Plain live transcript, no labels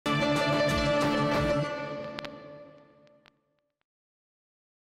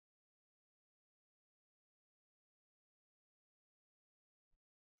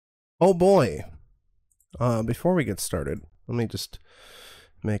Oh boy. Before we get started, let me just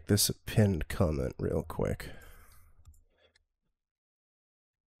make this a pinned comment real quick.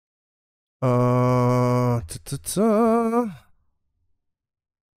 Ta-ta-ta.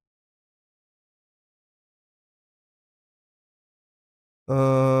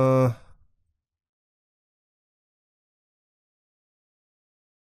 Uh,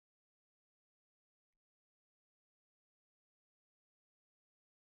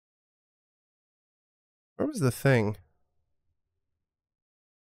 where was the thing?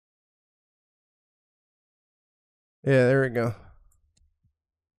 Yeah, there we go.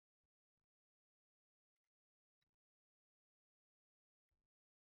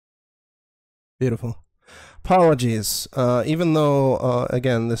 Beautiful. Apologies. Even though,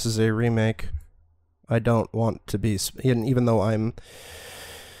 again, this is a remake, I don't want to be, even though I'm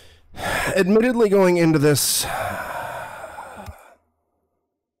admittedly going into this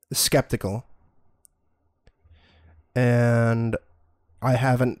skeptical, and I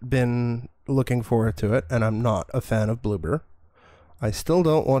haven't been looking forward to it, and I'm not a fan of Bloober. I still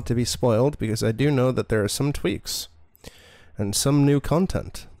don't want to be spoiled because I do know that there are some tweaks and some new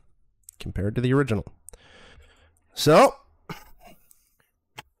content compared to the original. So,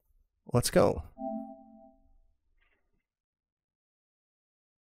 let's go.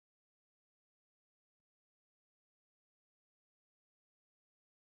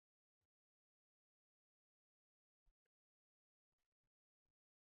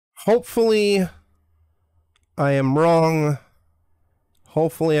 Hopefully, I am wrong.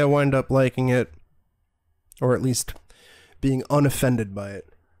 Hopefully, I wind up liking it, or at least being unoffended by it.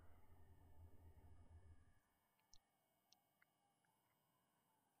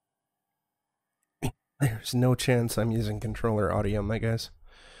 There's no chance I'm using controller audio, my guys.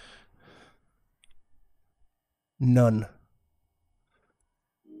 None.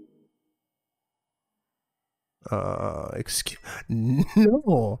 Excuse.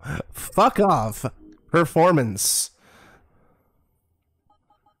 No! Fuck off! Performance.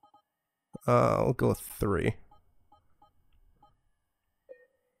 I'll go with 3.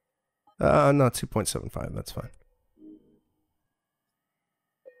 No, 2.75, that's fine.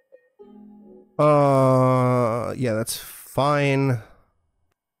 Yeah, that's fine.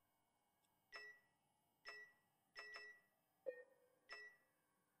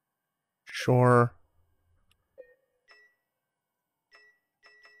 Sure.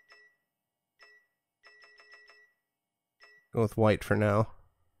 Go with white for now.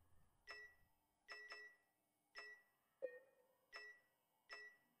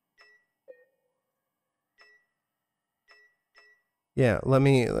 Yeah, let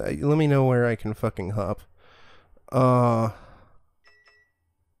me know where I can fucking hop.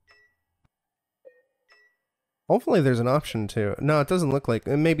 Hopefully there's an option to. No, it doesn't look like.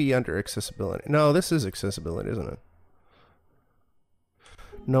 It may be under accessibility. No, this is accessibility, isn't it?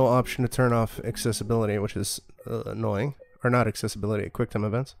 No option to turn off accessibility, which is annoying. Or not accessibility, QuickTime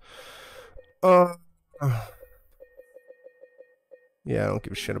events. Yeah, I don't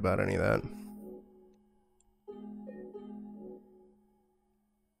give a shit about any of that.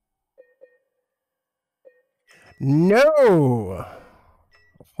 No!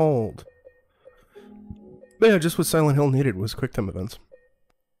 Hold. But yeah, just what Silent Hill needed was QuickTime events.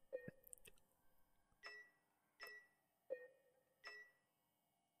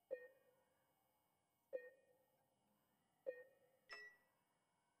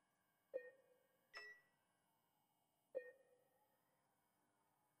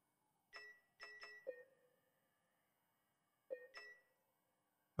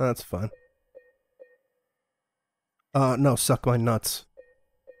 That's fine. No, suck my nuts.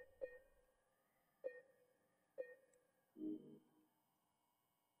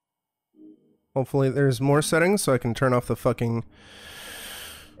 Hopefully there's more settings so I can turn off the fucking...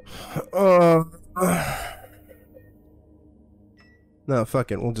 No,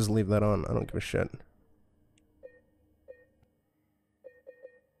 fuck it. We'll just leave that on. I don't give a shit.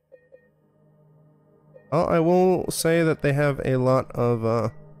 Well, I will say that they have a lot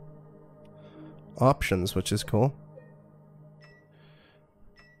of options, which is cool.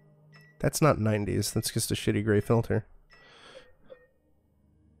 That's not 90s. That's just a shitty gray filter.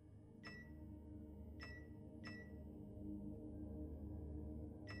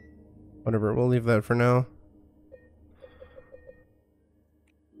 Whatever, we'll leave that for now.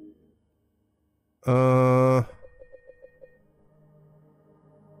 Well,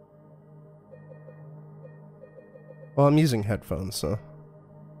 I'm using headphones, so...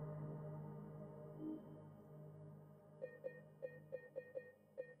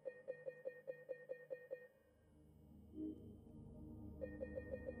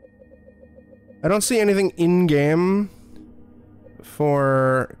 I don't see anything in-game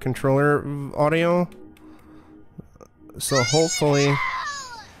for controller audio. So hopefully...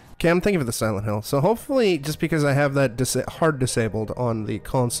 Okay, I'm thinking of the Silent Hill. So hopefully, just because I have that hard disabled on the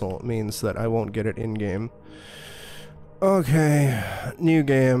console, means that I won't get it in-game. Okay, new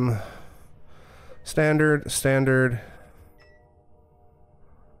game. Standard, standard.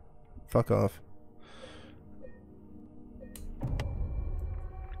 Fuck off.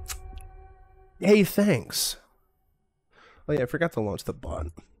 Hey, thanks. Oh yeah, I forgot to launch the bot.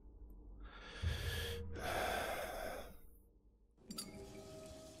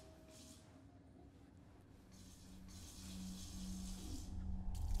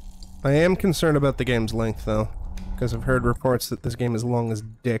 I am concerned about the game's length, though, because I've heard reports that this game is long as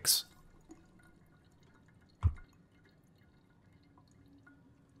dicks.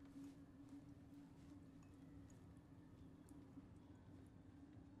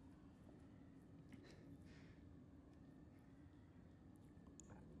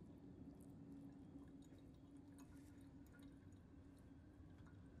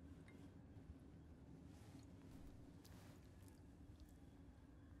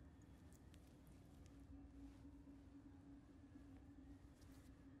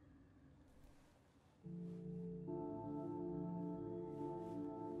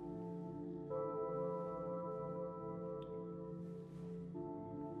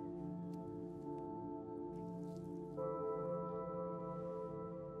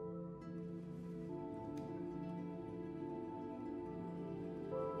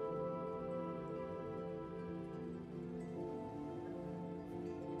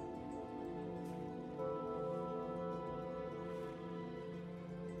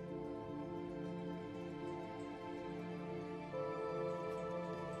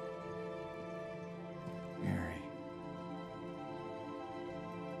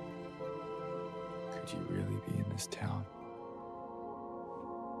 Could you really be in this town?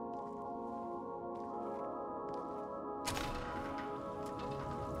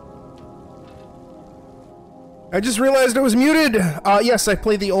 I just realized I was muted! Yes, I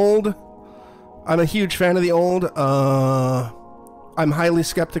play the old. I'm a huge fan of the old. I'm highly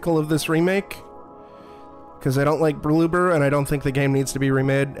skeptical of this remake. Because I don't like Bloober, and I don't think the game needs to be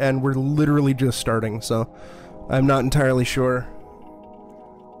remade, and we're literally just starting, so I'm not entirely sure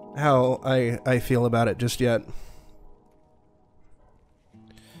how I feel about it just yet.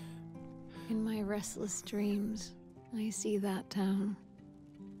 In my restless dreams, I see that town.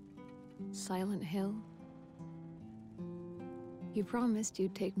 Silent Hill. You promised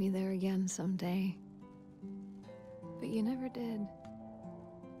you'd take me there again someday. But you never did.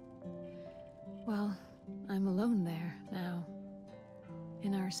 Well, I'm alone there now.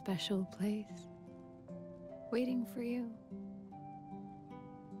 In our special place. Waiting for you.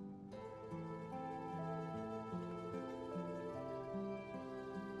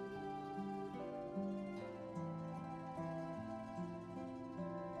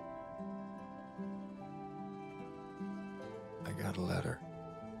 I got a letter.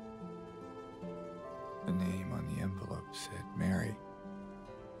 The name on the envelope said Mary.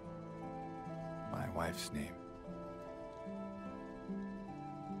 My wife's name.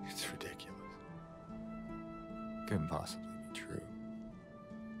 It's ridiculous. Couldn't possibly be true.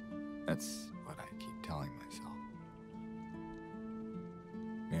 That's what I keep telling myself.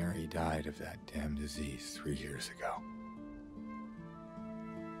 Mary died of that damn disease 3 years ago.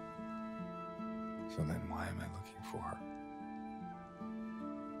 So then why am I looking for her?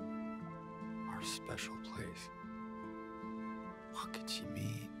 Our special place. What could she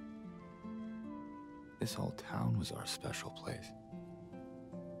mean? This whole town was our special place.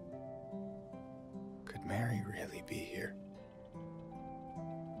 Could Mary really be here?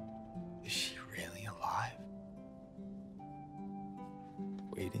 Is she really alive?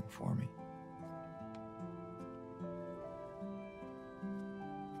 Waiting for me?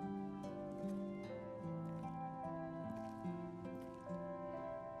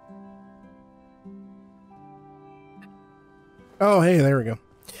 Oh, hey, there we go.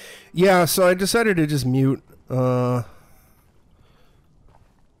 Yeah, so I decided to just mute, oh,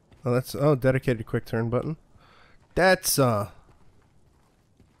 that's, oh, dedicated quick turn button. That's, a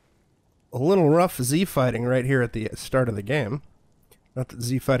little rough Z-fighting right here at the start of the game. Not that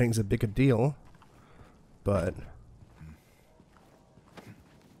Z-fighting's a big a deal, but...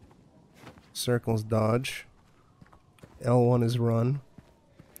 Circles dodge. L1 is run.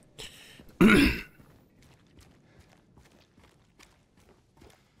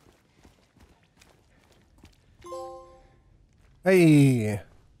 Hey!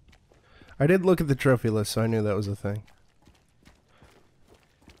 I did look at the trophy list, so I knew that was a thing.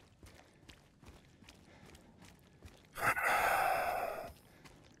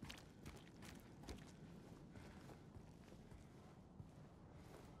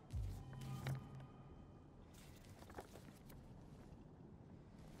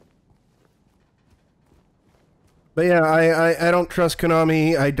 But yeah, I don't trust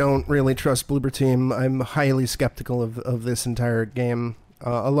Konami. I don't really trust Bloober Team. I'm highly skeptical of this entire game.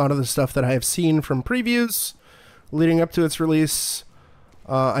 A lot of the stuff that I have seen from previews leading up to its release,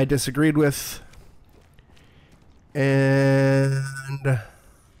 I disagreed with. And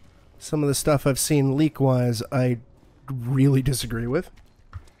some of the stuff I've seen leak-wise, I really disagree with.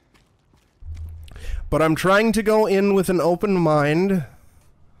 But I'm trying to go in with an open mind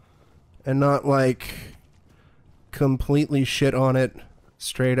and not, like, completely shit on it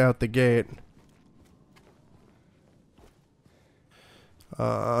straight out the gate.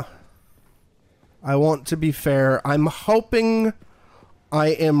 I want to be fair. I'm hoping I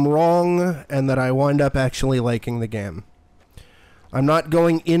am wrong and that I wind up actually liking the game. I'm not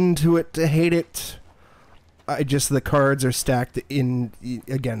going into it to hate it. The cards are stacked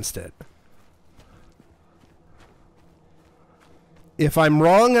against it. If I'm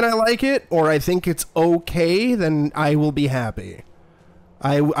wrong and I like it, or I think it's okay, then I will be happy.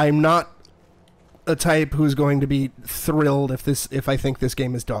 I'm not a type who's going to be thrilled if I think this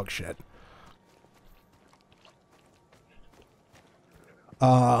game is dog shit.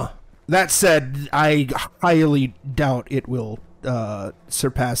 That said, I highly doubt it will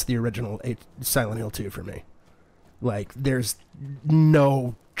surpass the original Silent Hill 2 for me. Like, there's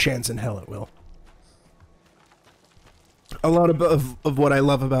no chance in hell it will. A lot of what I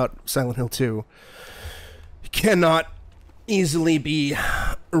love about Silent Hill 2 cannot easily be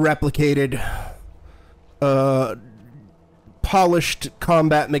replicated. Polished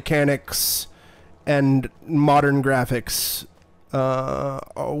combat mechanics and modern graphics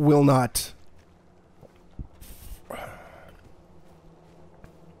will not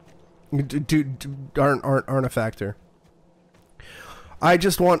aren't a factor. I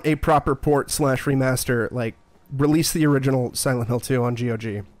just want a proper port / remaster, like release the original Silent Hill 2 on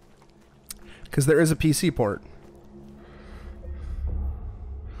GOG. Because there is a PC port.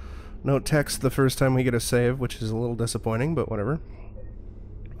 No text the first time we get a save, which is a little disappointing, but whatever.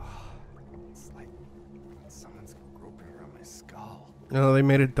 It's like someone's groping around my skull. No, they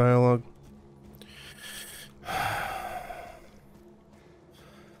made it dialogue.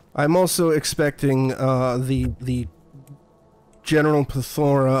 I'm also expecting the general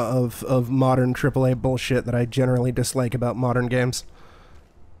plethora of modern AAA bullshit that I generally dislike about modern games.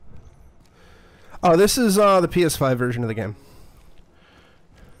 Oh, this is the PS5 version of the game.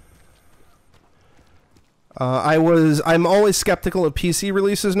 I'm always skeptical of PC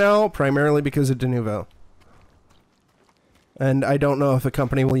releases now, primarily because of Denuvo. And I don't know if a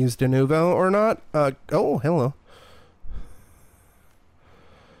company will use Denuvo or not. Oh, hello.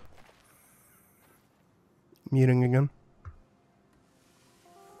 Muting again.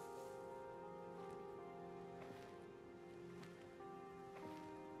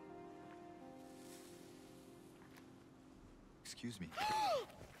 Excuse me.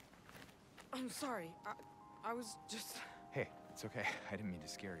 I'm sorry. I was just... Hey, it's okay. I didn't mean to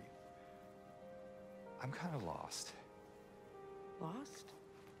scare you. I'm kind of lost. Lost?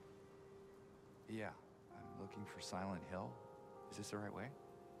 Yeah, I'm looking for Silent Hill. Is this the right way?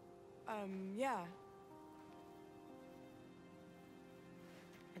 Yeah.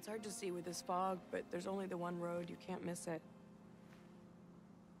 It's hard to see with this fog, but there's only the one road. You can't miss it.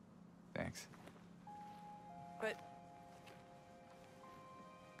 Thanks. But...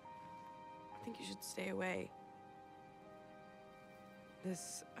 I think you should stay away.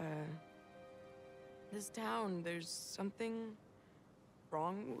 This town, there's something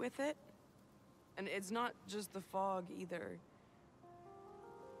wrong with it. And it's not just the fog, either.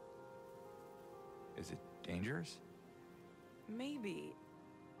 Is it dangerous? Maybe.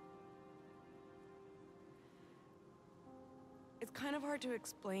 It's kind of hard to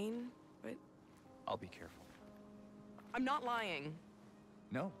explain, but... I'll be careful. I'm not lying.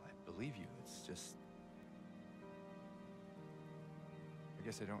 No, I believe you. It's just... I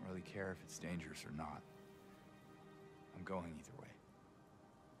guess I don't really care if it's dangerous or not. I'm going either way.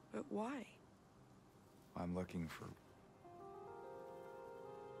 But why? I'm looking for...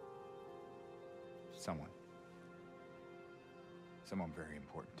 someone. Someone very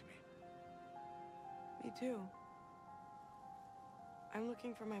important to me. Me too. I'm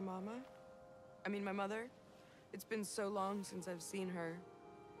looking for my mama. I mean, my mother. It's been so long since I've seen her.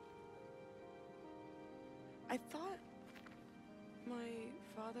 I thought my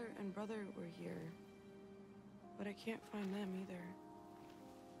father and brother were here, but I can't find them either.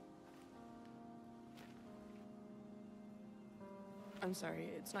 I'm sorry,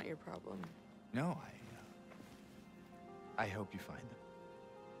 it's not your problem. No, I hope you find them.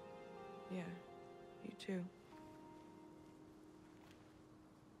 Yeah, you too.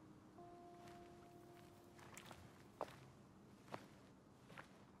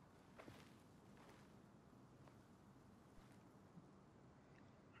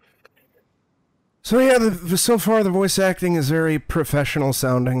 So yeah, so far the voice acting is very professional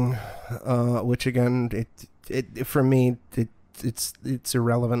sounding, which again, it for me, it's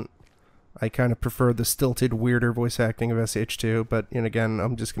irrelevant. I kind of prefer the stilted, weirder voice acting of SH2, but and again,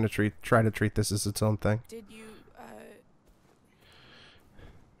 I'm just gonna try to treat this as its own thing. Did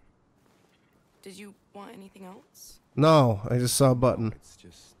you want anything else? No, I just saw a button. It's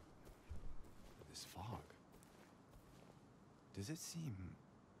just this fog. Does it seem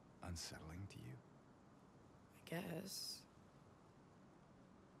unsettling to you? I guess.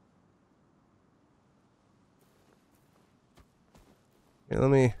 Yeah, let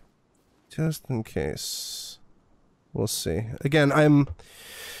me, just in case. We'll see. Again,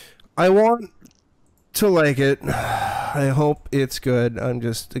 I want to like it. I hope it's good. I'm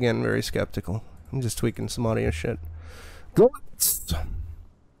just, again, very skeptical. I'm just tweaking some audio shit. Ghouls.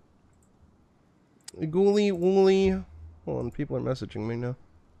 Ghouly Wooly. Hold on, people are messaging me now.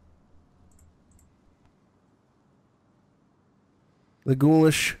 The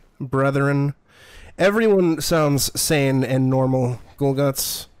ghoulish brethren. Everyone sounds sane and normal. Ghoul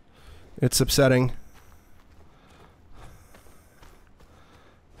Guts. It's upsetting.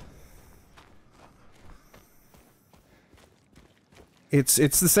 It's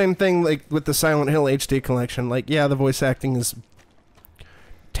the same thing like with the Silent Hill HD collection. Like, yeah, the voice acting is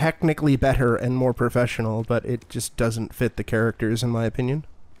technically better and more professional, but it just doesn't fit the characters in my opinion.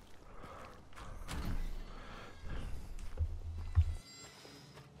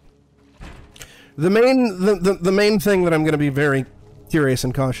 The main thing that I'm going to be very curious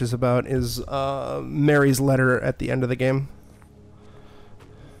and cautious about is Mary's letter at the end of the game.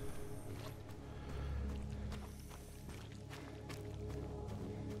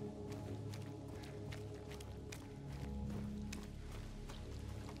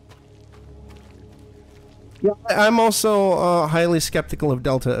 Yeah, I'm also highly skeptical of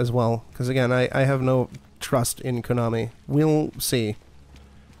Delta as well, because again, I have no trust in Konami. We'll see.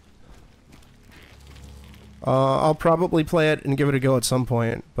 I'll probably play it and give it a go at some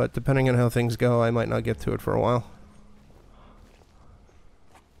point, but depending on how things go, I might not get to it for a while.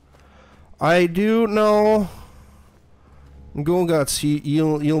 I do know, Ghoul Guts,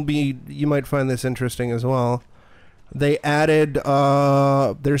 you might find this interesting as well. They added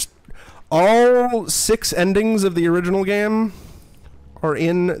there's all 6 endings of the original game are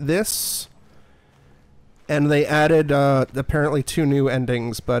in this. And they added, apparently 2 new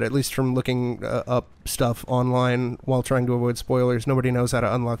endings, but at least from looking up stuff online while trying to avoid spoilers, nobody knows how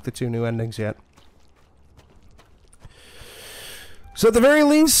to unlock the 2 new endings yet. So at the very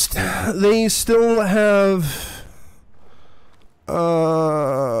least, they still have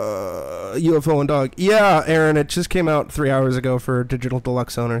UFO and Dog. Yeah, Aaron, it just came out 3 hours ago for Digital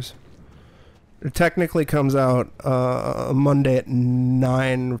Deluxe owners. It technically comes out Monday at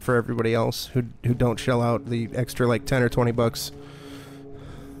 9 for everybody else who don't shell out the extra like 10 or 20 bucks.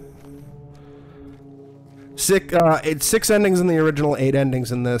 It's 6 endings in the original, 8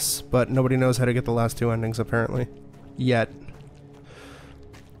 endings in this, but nobody knows how to get the last 2 endings apparently yet.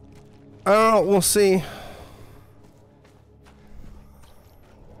 Oh, we'll see.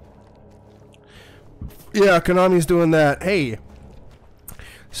 Yeah, Konami's doing that. Hey.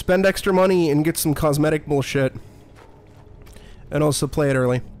 Spend extra money and get some cosmetic bullshit. And also play it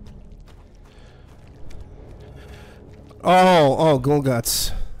early. Oh, Ghoul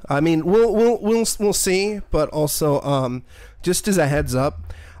Guts. I mean, we'll see, but also, just as a heads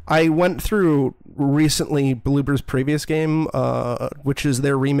up, I went through recently Bloober's previous game, which is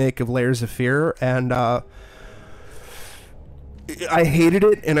their remake of Layers of Fear, and I hated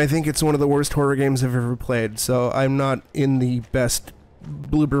it, and I think it's one of the worst horror games I've ever played, so I'm not in the best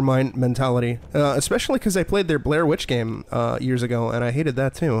Bloober mind mentality, especially because I played their Blair Witch game years ago, and I hated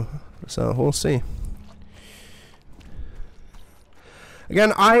that too. So we'll see.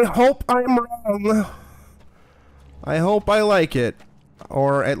 Again, I hope I'm wrong. I hope I like it,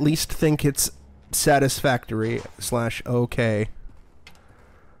 or at least think it's satisfactory / okay.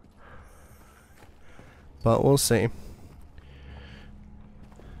 But we'll see.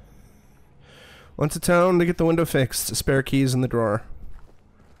 Went to town to get the window fixed. Spare keys in the drawer.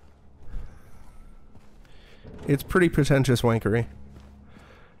 It's pretty pretentious wankery.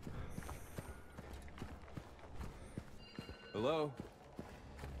 Hello?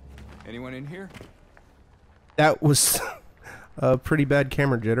 Anyone in here? That was a pretty bad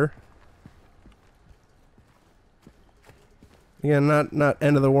camera jitter. Yeah, not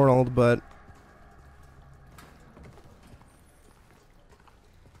end of the world, but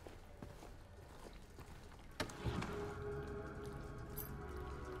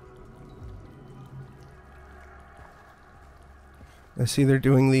I see they're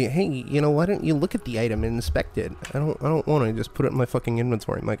doing the, hey, you know, why don't you look at the item and inspect it? I don't want to just put it in my fucking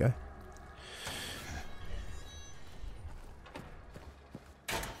inventory, my guy.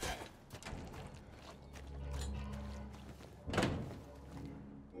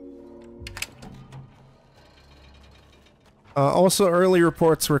 Also, early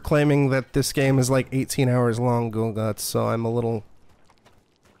reports were claiming that this game is like 18 hours long, Ghoul Guts, so I'm a little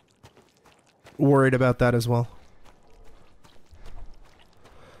worried about that as well.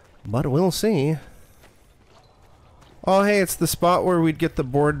 But we'll see. Oh, hey, it's the spot where we'd get the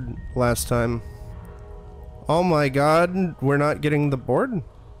board last time. Oh my god, we're not getting the board?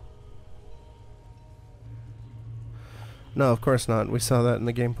 No, of course not. We saw that in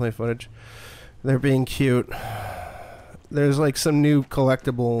the gameplay footage. They're being cute. There's like some new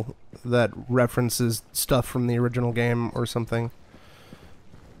collectible that references stuff from the original game or something.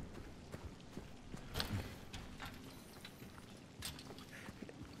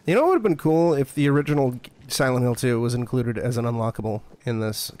 You know what would have been cool if the original Silent Hill 2 was included as an unlockable in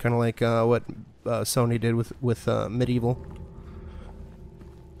this, kind of like what Sony did with Medieval.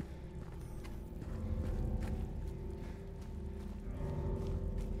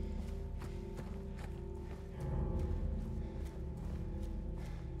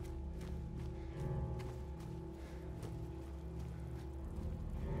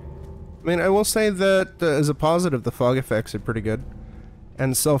 I mean, I will say that as a positive, the fog effects are pretty good.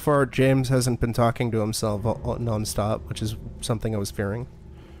 And so far, James hasn't been talking to himself non-stop, which is something I was fearing.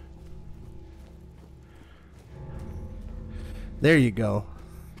 There you go.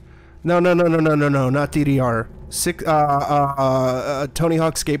 No, not DDR. Tony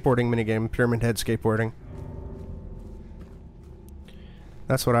Hawk skateboarding minigame, Pyramid Head skateboarding.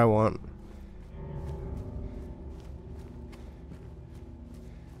 That's what I want.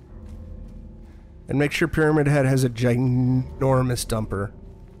 And make sure Pyramid Head has a ginormous dumper.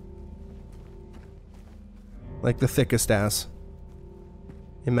 Like the thickest ass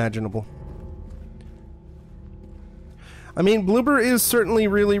imaginable. I mean, Bloober is certainly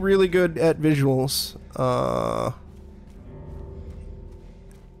really, really good at visuals.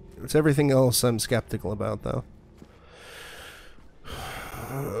 It's everything else I'm skeptical about, though.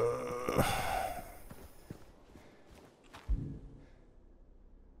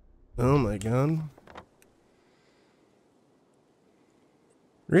 Oh my god.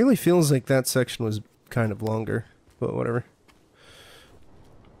 Really feels like that section was kind of longer, but whatever.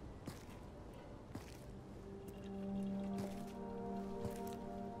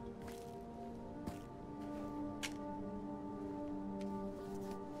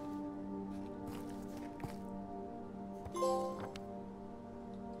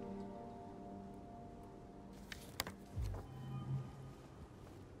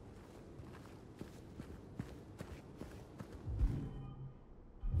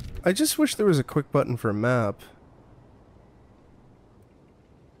 I just wish there was a quick button for a map.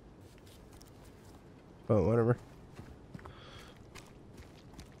 But whatever.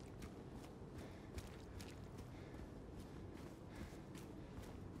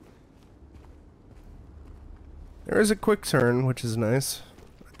 There is a quick turn, which is nice.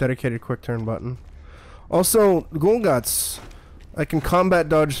 A dedicated quick turn button. Also, Ghoul Guts. I can combat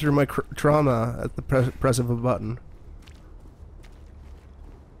dodge through my trauma at the press of a button.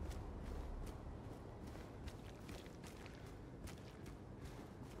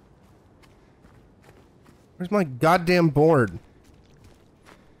 Where's my goddamn board?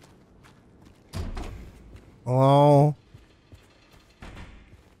 Oh.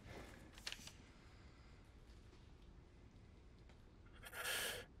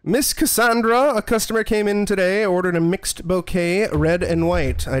 Miss Cassandra, a customer came in today, ordered a mixed bouquet, red and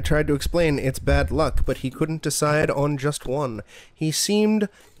white. I tried to explain it's bad luck, but he couldn't decide on just one. He seemed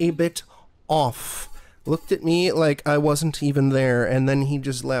a bit off. Looked at me like I wasn't even there, and then he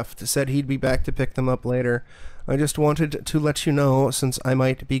just left. Said he'd be back to pick them up later. I just wanted to let you know, since I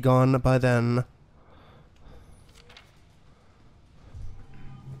might be gone by then.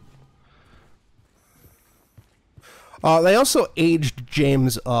 They also aged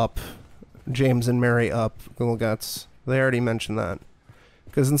James up. James and Mary up, Ghoul Guts. They already mentioned that.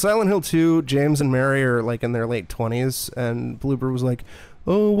 Because in Silent Hill 2, James and Mary are like in their late 20s, and Bloober was like,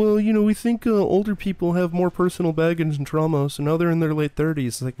 oh, well, you know, we think older people have more personal baggage and trauma, so now they're in their late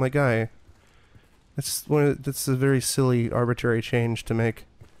 30s. Like, my guy. That's a very silly, arbitrary change to make.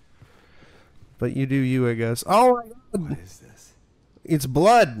 But you do you, I guess. Oh my god! What is this? It's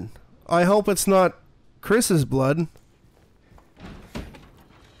blood! I hope it's not Chris's blood.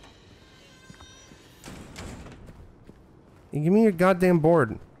 Give me your goddamn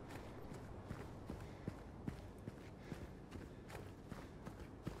board.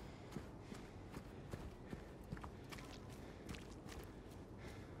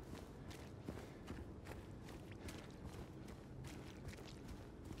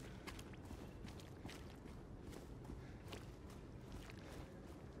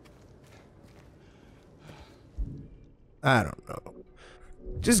 I don't know.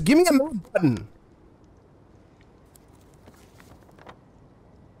 Just give me a map button.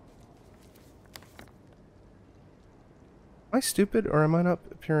 Am I stupid or am I not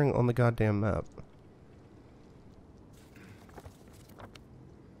appearing on the goddamn map?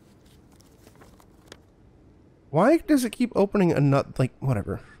 Why does it keep opening a nut? Like,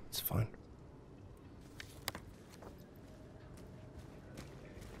 whatever. It's fine.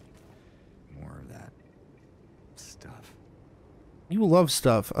 More of that stuff. You love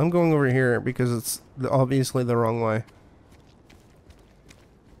stuff. I'm going over here because it's obviously the wrong way.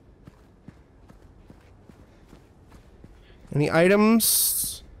 Any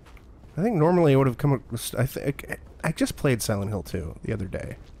items? I think normally I would have come across... I just played Silent Hill 2 the other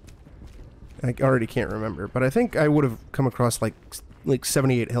day. I already can't remember, but I think I would have come across like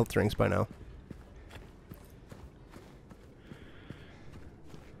 78 health drinks by now.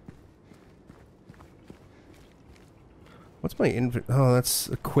 What's my oh, that's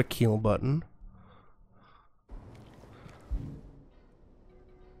a quick heal button.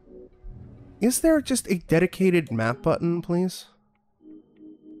 Is there just a dedicated map button, please?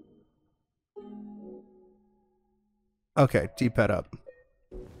 Okay, D-pad up.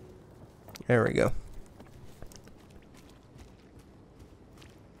 There we go.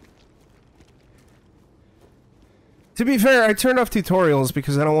 To be fair, I turned off tutorials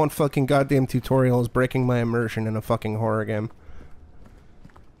because I don't want fucking goddamn tutorials breaking my immersion in a fucking horror game.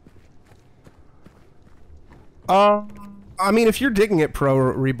 I mean, if you're digging it, Pro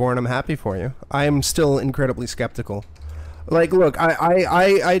Reborn, I'm happy for you. I am still incredibly skeptical. Like, look,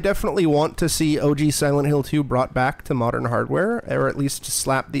 I definitely want to see OG Silent Hill 2 brought back to modern hardware, or at least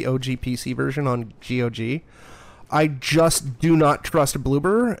slap the OG PC version on GOG. I just do not trust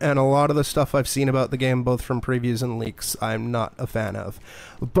Bloober, and a lot of the stuff I've seen about the game, both from previews and leaks, I'm not a fan of.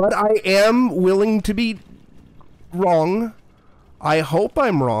 But I am willing to be wrong. I hope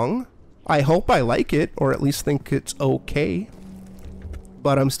I'm wrong. I hope I like it, or at least think it's okay.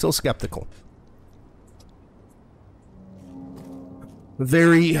 But I'm still skeptical.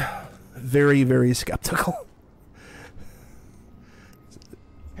 Very, very, very skeptical.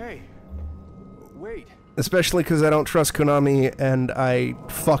 Hey, wait. Especially because I don't trust Konami, and I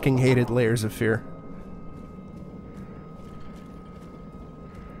fucking hated Layers of Fear.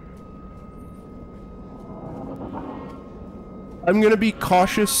 I'm gonna be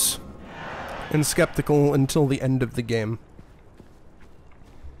cautious and skeptical until the end of the game.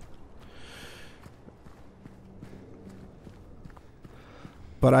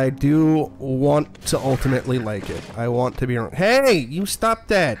 But I do want to ultimately like it. I want to be... Hey! You stop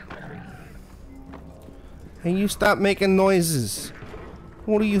that! Hey, you stop making noises!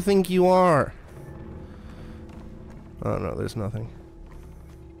 Who do you think you are? Oh no, there's nothing.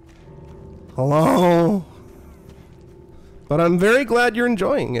 Hello? But I'm very glad you're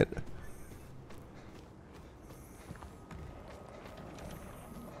enjoying it.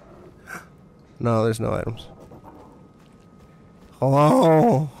 No, there's no items.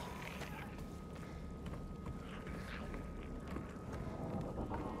 Hello?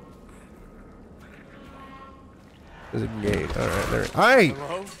 There's a gate. Alright, there. Hi!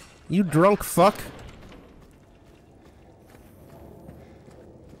 Hello? You drunk fuck.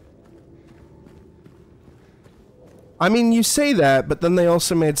 I mean, you say that, but then they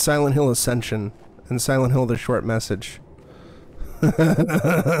also made Silent Hill Ascension and Silent Hill The Short Message.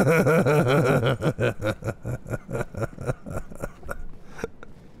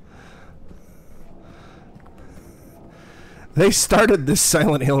 They started this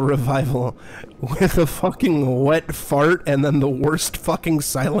Silent Hill revival with a fucking wet fart and then the worst fucking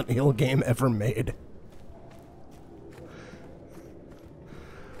Silent Hill game ever made.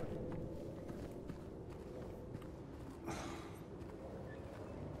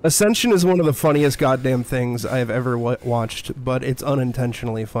 Ascension is one of the funniest goddamn things I have ever watched, but it's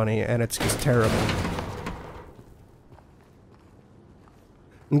unintentionally funny, and it's just terrible.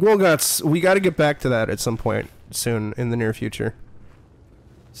 And Ghoul Guts, we gotta get back to that at some point soon in the near future.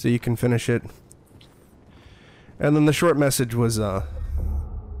 So you can finish it. And then the Short Message was, it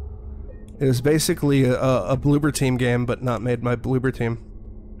was basically a Bloober Team game, but not made by Bloober Team.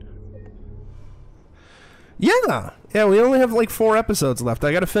 Yeah! Yeah, we only have like 4 episodes left.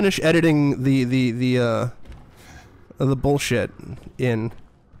 I gotta finish editing the bullshit in.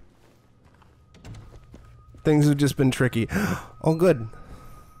 Things have just been tricky. Oh, good.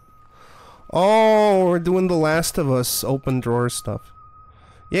 Oh, we're doing The Last of Us open drawer stuff.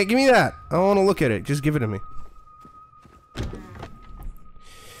 Yeah, give me that. I want to look at it. Just give it to me.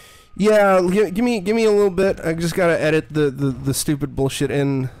 Yeah, give me a little bit. I just gotta edit the stupid bullshit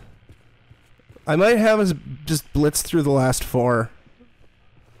in. I might have us just blitz through the last 4.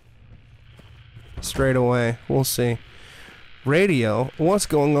 Straight away. We'll see. Radio? What's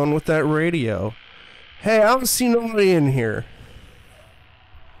going on with that radio? Hey, I don't see nobody in here.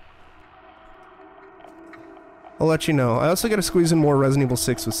 I'll let you know. I also gotta squeeze in more Resident Evil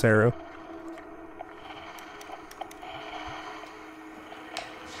 6 with Saru.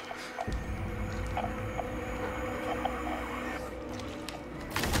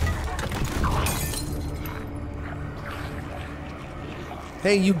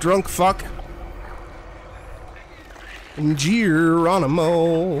 Hey, you drunk fuck.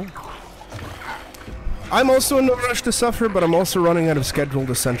 Geronimo. I'm also in no rush to suffer, but I'm also running out of scheduled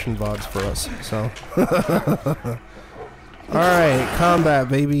Ascension VODs for us, so. Alright, combat,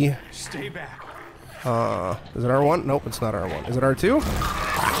 baby. Stay back. Is it R1? Nope, it's not R1. Is it R2?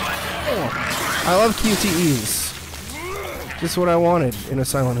 Oh, I love QTEs. Just what I wanted in a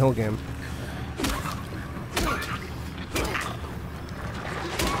Silent Hill game.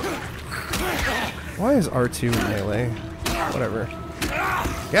 Why is R2 melee? Whatever.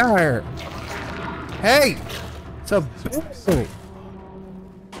 Get here! Hey! It's a bitch!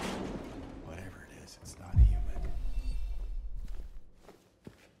 Whatever it is, it's not human.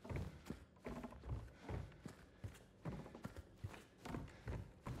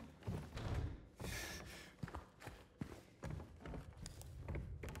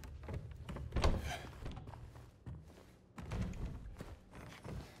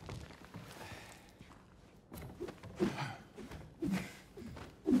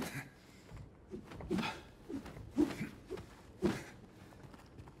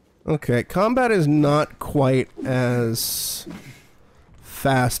 Okay, combat is not quite as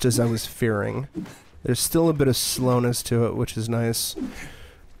fast as I was fearing. There's still a bit of slowness to it, which is nice.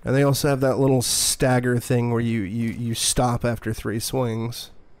 And they also have that little stagger thing where you stop after 3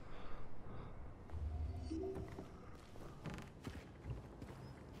 swings.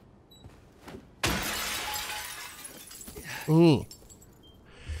 Mm.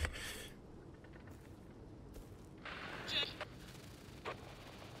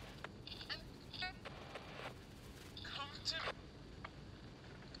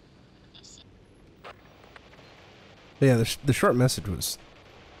 But yeah, the short message was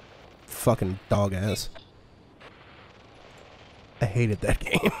fucking dog ass. I hated that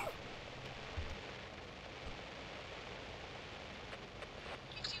game.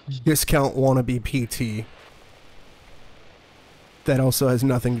 Discount wannabe PT. That also has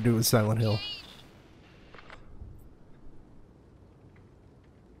nothing to do with Silent Hill.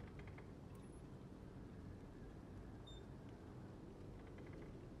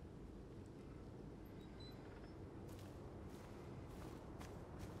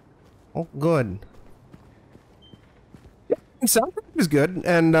 Oh, good. Yeah, soundtrack is good.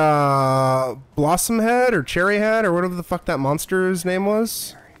 And, Blossom Head or Cherry Head or whatever the fuck that monster's name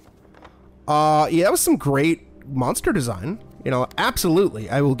was. Yeah, it was some great monster design. You know, absolutely.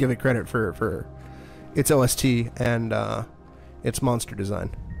 I will give it credit for its OST and, its monster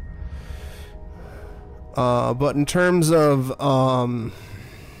design. But in terms of,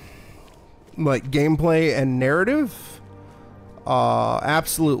 like, gameplay and narrative...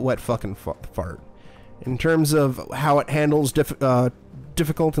 absolute wet fucking fart. In terms of how it handles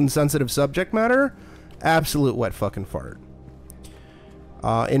difficult and sensitive subject matter, absolute wet fucking fart.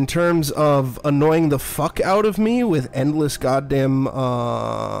 In terms of annoying the fuck out of me with endless goddamn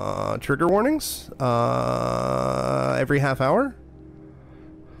trigger warnings every half hour,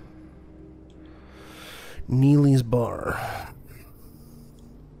 Neely's Bar.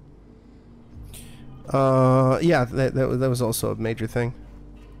 Yeah, that was also a major thing.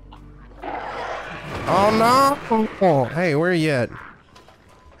 Oh no! Oh, hey, where are you at?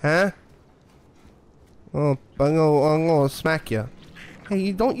 Huh? Oh, I'm gonna smack you.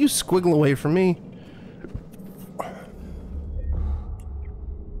 Hey, don't you squiggle away from me.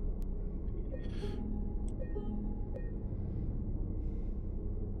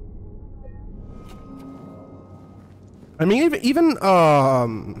 I mean, even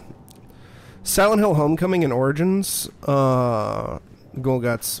Silent Hill Homecoming and Origins, Ghoul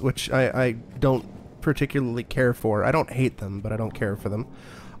Guts, which I don't particularly care for. I don't hate them, but I don't care for them.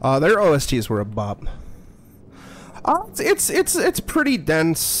 Their OSTs were a bop. It's pretty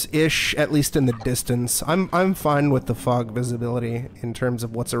dense-ish, at least in the distance. I'm fine with the fog visibility in terms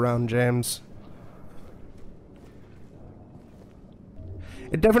of what's around James.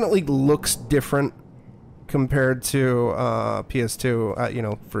 It definitely looks different compared to PS2, you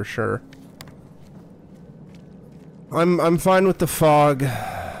know, for sure. I'm fine with the fog.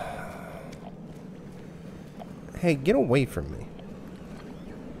 Hey, get away from me.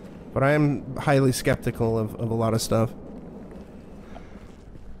 But I am highly skeptical of a lot of stuff.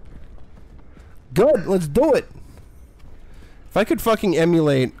 Good, let's do it! If I could fucking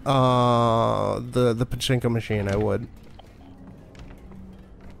emulate, the pachinko machine, I would.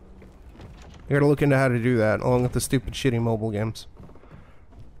 I gotta look into how to do that, along with the stupid shitty mobile games.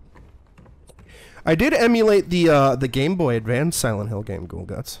 I did emulate the Game Boy Advance Silent Hill game, Ghoul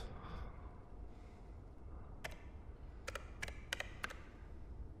Guts.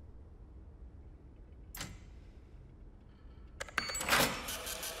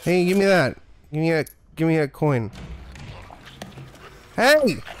 Hey, give me that. Give me that coin.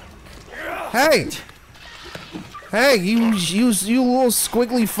 Hey! Hey! Hey, you little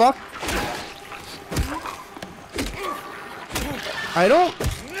squiggly fuck.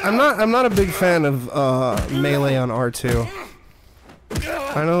 I'm not a big fan of melee on R2.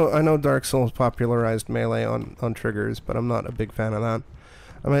 I know Dark Souls popularized melee on triggers, but I'm not a big fan of that.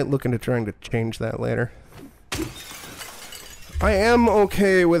 I might look into trying to change that later. I am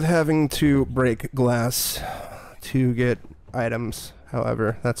okay with having to break glass to get items,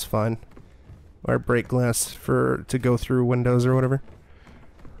 however, that's fine. Or break glass to go through windows or whatever.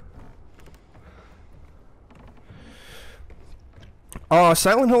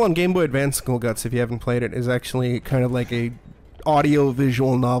 Silent Hill on Game Boy Advance, Ghoul Guts, if you haven't played it, is actually kind of like a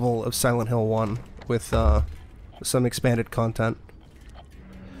audio-visual novel of Silent Hill 1 with some expanded content.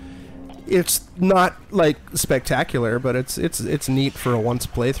 It's not like spectacular, but it's neat for a once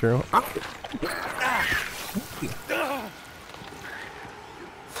playthrough.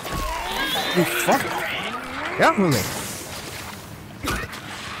 You fuck! Get off of me!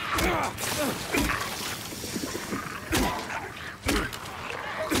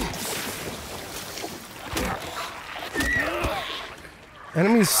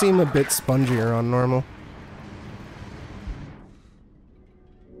 Enemies seem a bit spongier on normal.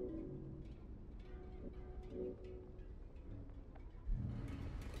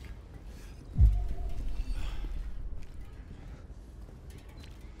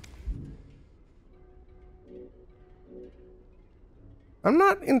 I'm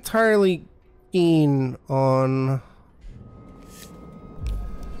not entirely keen on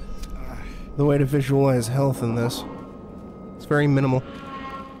the way to visualize health in this. It's very minimal.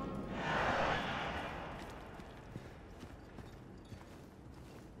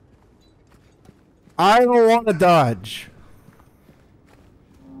 I don't want to dodge.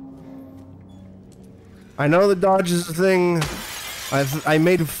 I know the dodge is a thing. I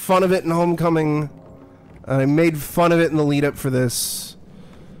made fun of it in Homecoming. I made fun of it in the lead up for this.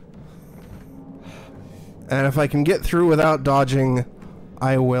 And if I can get through without dodging,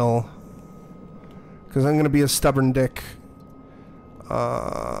 I will. Because I'm going to be a stubborn dick.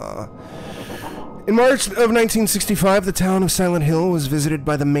 In March of 1965, the town of Silent Hill was visited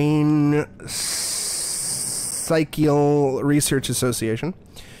by the Maine Psychical Research Association.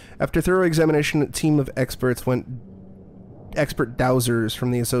 After thorough examination, a team of expert dowsers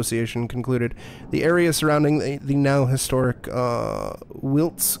from the association concluded the area surrounding the now historic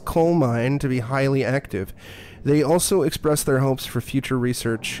Wilts coal mine to be highly active. They also expressed their hopes for future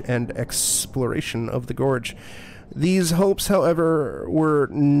research and exploration of the gorge. These hopes, however, were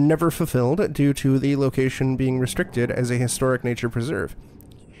never fulfilled due to the location being restricted as a historic nature preserve,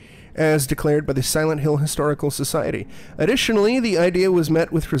 as declared by the Silent Hill Historical Society. Additionally, the idea was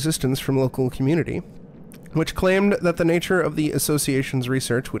met with resistance from local community, which claimed that the nature of the association's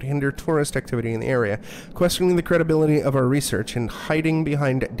research would hinder tourist activity in the area. Questioning the credibility of our research and hiding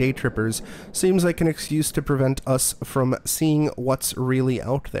behind day trippers seems like an excuse to prevent us from seeing what's really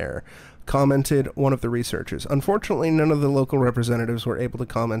out there, commented one of the researchers. Unfortunately, none of the local representatives were able to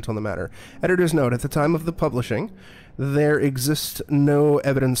comment on the matter. Editor's note, at the time of the publishing, there exists no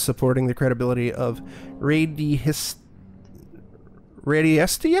evidence supporting the credibility of Radiestia?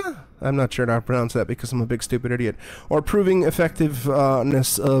 I'm not sure how to pronounce that because I'm a big stupid idiot. Or proving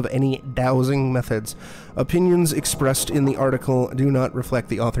effectiveness of any dowsing methods. Opinions expressed in the article do not reflect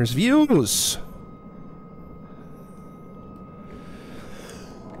the author's views.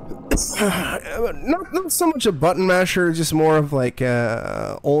 Not so much a button masher, just more of like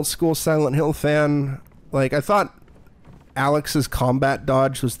a old school Silent Hill fan. Like, I thought Alex's combat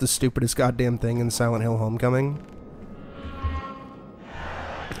dodge was the stupidest goddamn thing in Silent Hill Homecoming.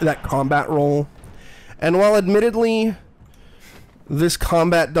 That combat roll. And while admittedly this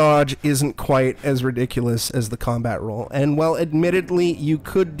combat dodge isn't quite as ridiculous as the combat roll, and while admittedly you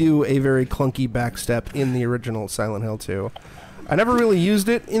could do a very clunky backstep in the original Silent Hill 2, I never really used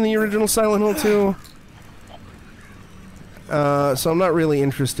it in the original Silent Hill 2, so I'm not really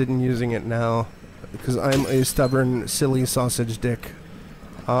interested in using it now because I'm a stubborn silly sausage dick.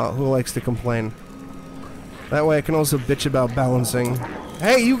 who likes to complain. That way I can also bitch about balancing.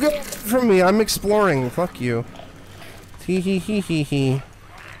 Hey, you get away from me! I'm exploring! Fuck you. Tee hee hee hee hee.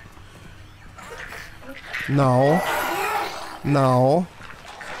 No. No.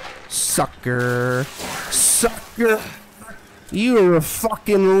 Sucker. Sucker! You're a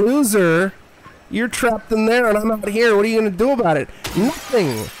fucking loser! You're trapped in there and I'm out here. What are you gonna do about it?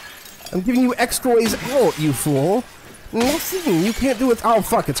 Nothing! I'm giving you extra ways out, you fool! Nothing! You can't do it. Oh,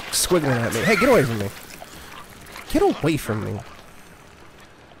 fuck, it's squiggling at me. Hey, get away from me. Get away from me.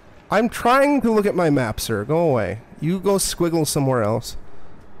 I'm trying to look at my map, sir. Go away. You go squiggle somewhere else.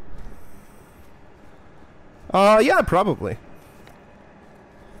 Yeah, probably.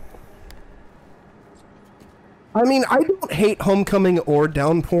 I mean, I don't hate Homecoming or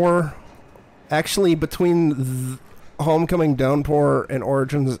Downpour. Actually, between Homecoming, Downpour, and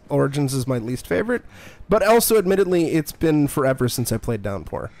Origins is my least favorite. But also, admittedly, it's been forever since I played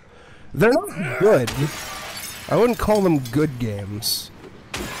Downpour. They're not good. I wouldn't call them good games.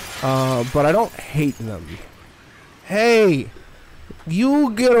 But I don't hate them. Hey!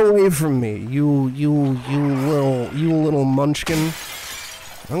 You get away from me, you little munchkin.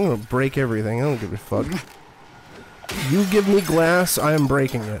 I'm gonna break everything, I don't give a fuck. You give me glass, I am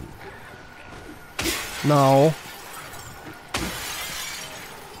breaking it. No.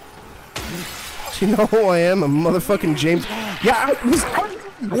 Do you know who I am? I'm motherfucking James. Yeah,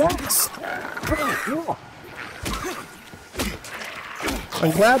 yes! I'm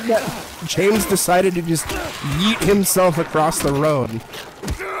glad that James decided to just yeet himself across the road.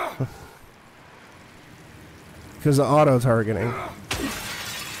 Because of auto-targeting.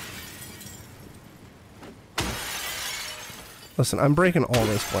 Listen, I'm breaking all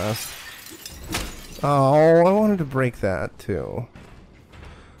this glass. Oh, I wanted to break that, too.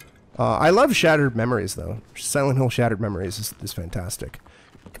 I love Shattered Memories, though. Silent Hill Shattered Memories is fantastic.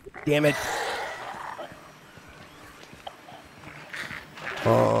 Damn it.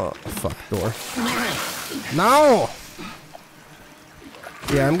 Fuck, door. No!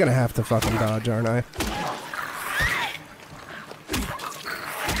 Yeah, I'm gonna have to fucking dodge, aren't I?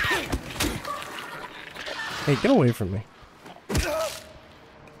 Hey, get away from me.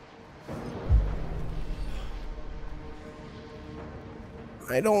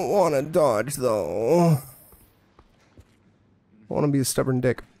 I don't want to dodge, though. I want to be a stubborn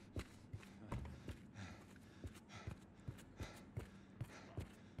dick.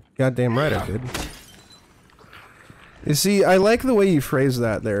 Goddamn right I did. You see, I like the way you phrase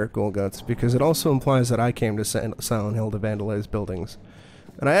that there, Ghoul Guts, because it also implies that I came to Silent Hill to vandalize buildings.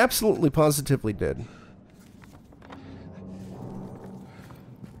 And I absolutely positively did.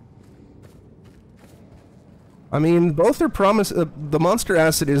 I mean, both are the monster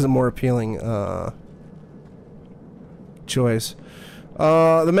acid is a more appealing, choice.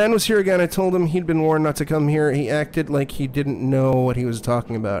 The man was here again. I told him he'd been warned not to come here. He acted like he didn't know what he was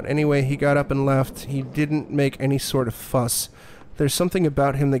talking about. Anyway, he got up and left. He didn't make any sort of fuss. There's something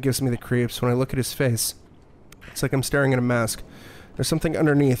about him that gives me the creeps when I look at his face. It's like I'm staring at a mask. There's something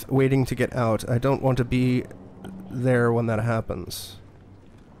underneath, waiting to get out. I don't want to be there when that happens.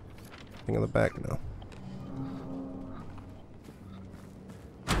 Thing on the back now.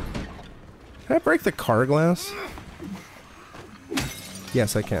 Can I break the car glass?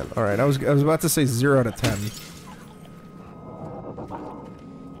 Yes, I can. Alright, I was about to say 0 out of 10.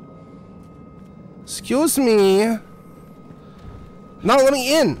 Excuse me. No, let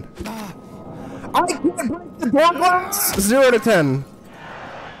me in. I can't break the door glass. 0 out of 10.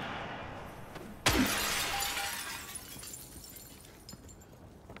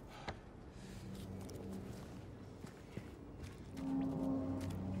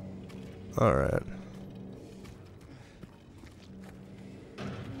 Alright.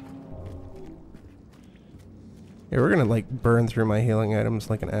 Yeah, we're gonna, like, burn through my healing items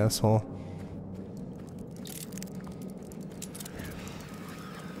like an asshole.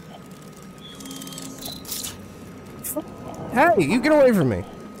 Hey, you get away from me!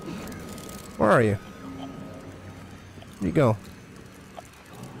 Where are you? Where'd you go?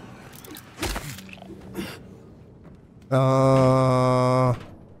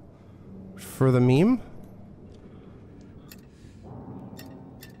 For the meme?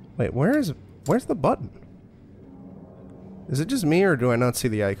 Wait, where's the button? Is it just me, or do I not see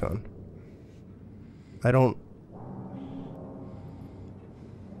the icon? I don't...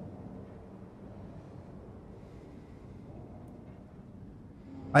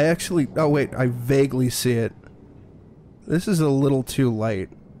 I actually... Oh, wait. I vaguely see it. This is a little too light.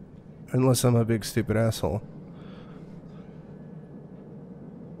 Unless I'm a big stupid asshole.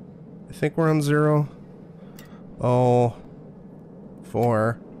 I think we're on 0. Oh.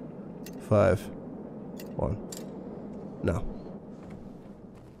 4, 5, 1. No.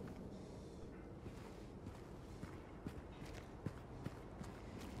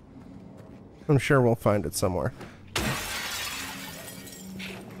 I'm sure we'll find it somewhere.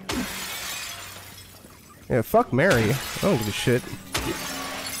 Yeah, fuck Mary. I don't give a shit.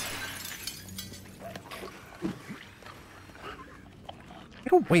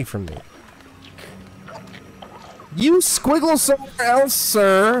 Get away from me. You squiggle somewhere else,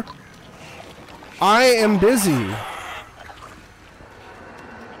 sir. I am busy. Can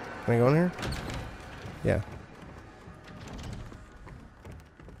I go in here? Yeah.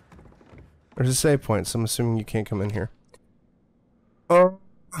 There's a save point, so I'm assuming you can't come in here. I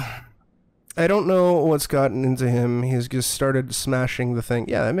don't know what's gotten into him. He's just started smashing the thing.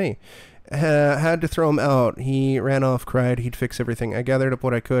 Yeah, me. Had to throw him out. He ran off, cried, he'd fix everything. I gathered up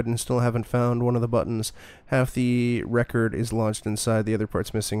what I could and still haven't found one of the buttons. Half the record is lodged inside, the other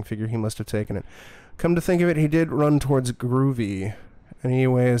part's missing. Figure he must have taken it. Come to think of it, he did run towards Groovy.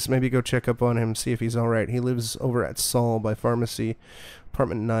 Anyways, maybe go check up on him, see if he's alright. He lives over at Saul by Pharmacy,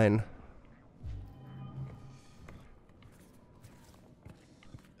 apartment 9.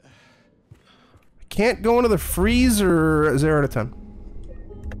 Can't go into the freezer 0 out of 10.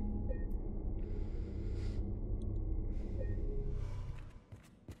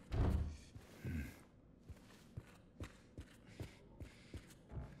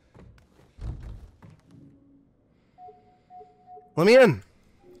 Let me in.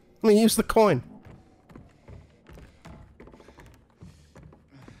 Let me use the coin.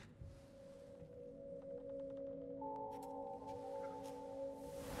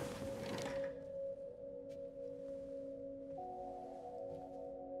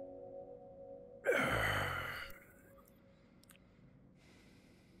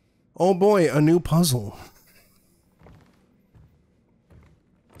 Oh boy, a new puzzle.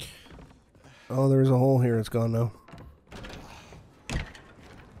 Oh, there's a hole here. It's gone now.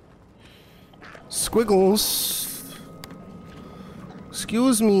 Squiggles.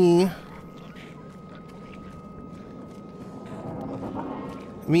 Excuse me.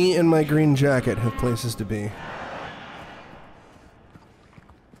 Me and my green jacket have places to be.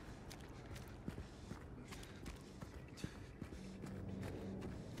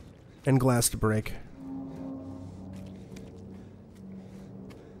 And glass to break.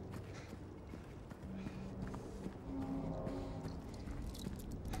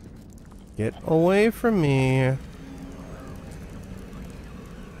 Get away from me.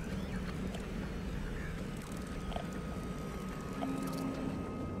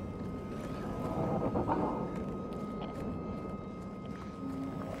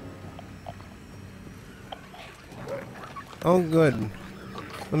 Oh, good.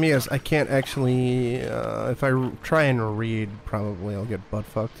 Let me guess, I can't actually, if I try and read, probably I'll get butt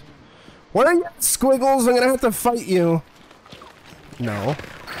fucked. What are you, squiggles? I'm gonna have to fight you. No.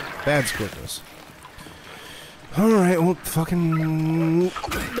 Bad squiggles. Alright, well, fucking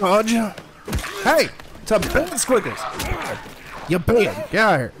dodge. Hey! It's a bad squiggles! You bad! Get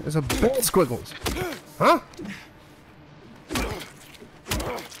out of here! It's a bad squiggles! Huh?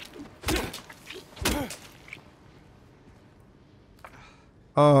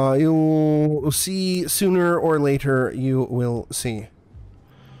 You'll see sooner or later, you will see.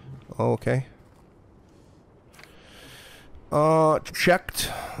 Okay.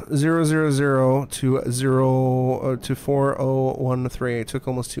 Checked 000 to 4013. It took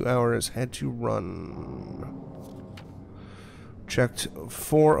almost 2 hours. Had to run. Checked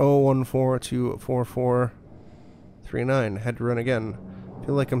 4014 to 4439. Had to run again.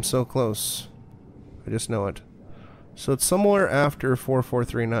 Feel like I'm so close. I just know it. So it's somewhere after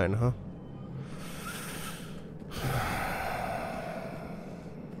 4439, huh?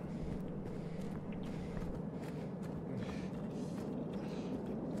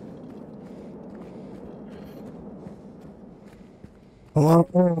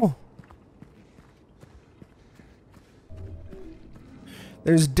 Hello?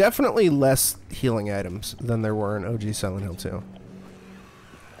 There's definitely less healing items than there were in OG Silent Hill 2.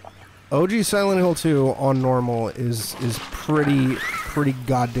 OG Silent Hill 2 on normal is pretty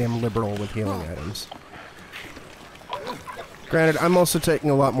goddamn liberal with healing items. Granted, I'm also taking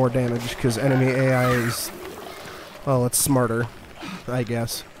a lot more damage because enemy AI is, well, it's smarter, I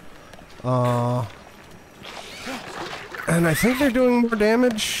guess. And I think they're doing more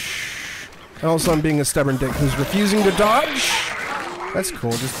damage. And also I'm being a stubborn dick who's refusing to dodge. That's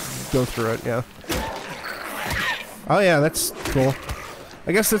cool, just go through it, yeah. Oh yeah, that's cool.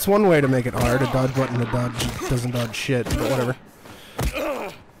 I guess that's one way to make it hard. A dodge button that doesn't dodge shit, but whatever.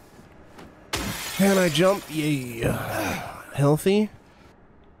 Can I jump? Yeah. Healthy?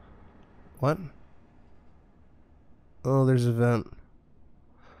 What? Oh, there's a vent.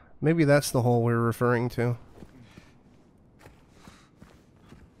 Maybe that's the hole we're referring to.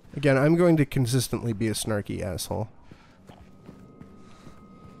 Again, I'm going to consistently be a snarky asshole.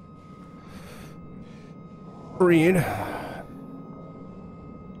 Read.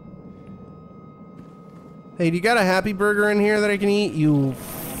 Hey, do you got a Happy Burger in here that I can eat? You...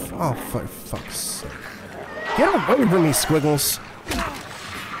 Oh, for fuck's sake. Get away from me, Squiggles.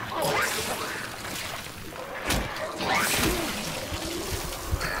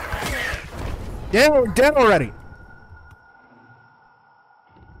 Yeah, we're dead already.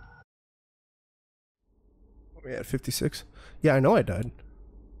 What are we at, 56? Yeah, I know I died.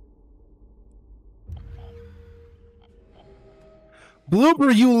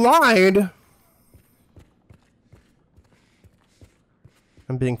 Blooper, you lied!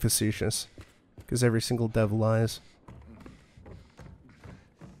 I'm being facetious. Because every single dev lies.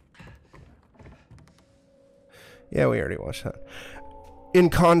 Yeah, we already watched that. In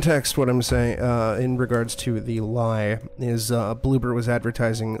context, what I'm saying, in regards to the lie, is Bloober was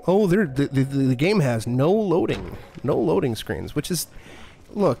advertising, oh, the game has no loading screens, which is,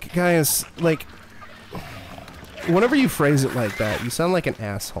 look, guys, like, whenever you phrase it like that, you sound like an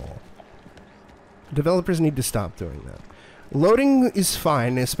asshole. Developers need to stop doing that. Loading is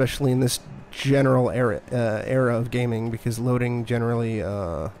fine, especially in this general era of gaming, because loading generally,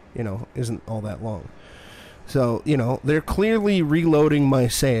 you know, isn't all that long. So, you know, they're clearly reloading my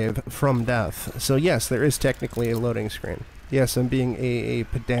save from death. So yes, there is technically a loading screen. Yes, I'm being a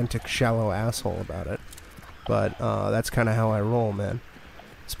pedantic, shallow asshole about it. But that's kind of how I roll, man.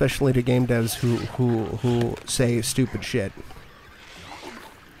 Especially to game devs who say stupid shit.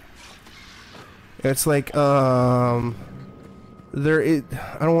 It's like, I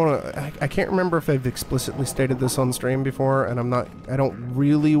can't remember if I've explicitly stated this on stream before, and I don't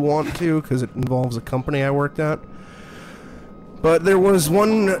really want to, because it involves a company I worked at. But there was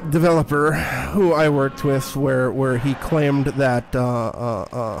one developer who I worked with where he claimed that,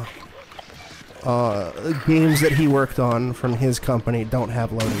 games that he worked on from his company don't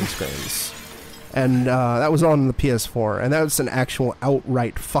have loading screens. And, that was on the PS4, and that's an actual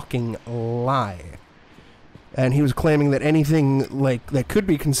outright fucking lie. And he was claiming that anything like that could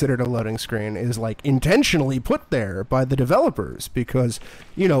be considered a loading screen is like intentionally put there by the developers because,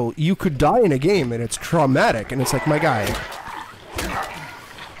 you know, you could die in a game and it's traumatic, and it's like, my guy,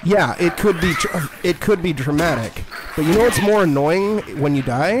 yeah, it could be traumatic, but you know what's more annoying when you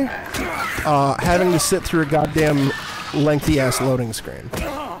die? Having to sit through a goddamn lengthy ass loading screen.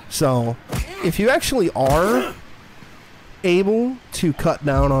 So, if you actually are able to cut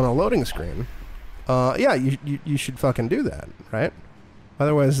down on a loading screen, yeah, you should fucking do that, right?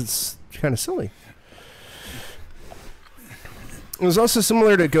 Otherwise, it's kind of silly. It was also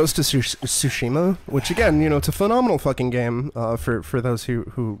similar to Ghost of Tsushima, which again, you know, it's a phenomenal fucking game for those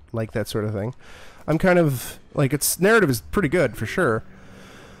who like that sort of thing. I'm kind of like, its narrative is pretty good for sure,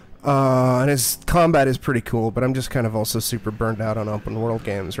 and its combat is pretty cool. But I'm just kind of also super burned out on open world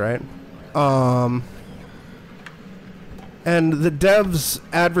games, right? And the devs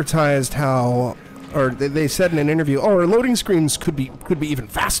advertised how. Or they said in an interview, oh, our loading screens could be even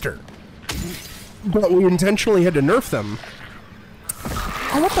faster, but we intentionally had to nerf them.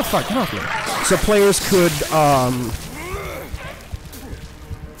 Oh, what the fuck? Get off me. So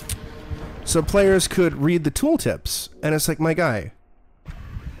players could read the tooltips, and it's like, my guy,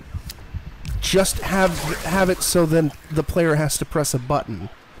 just have it so then the player has to press a button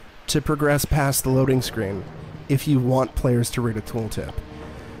to progress past the loading screen if you want players to read a tooltip.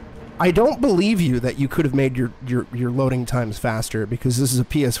 I don't believe you that you could have made your loading times faster, because this is a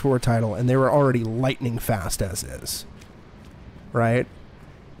PS4 title and they were already lightning fast as is. Right?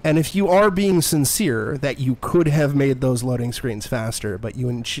 And if you are being sincere that you could have made those loading screens faster, but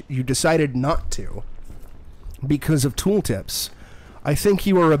you decided not to because of tooltips, I think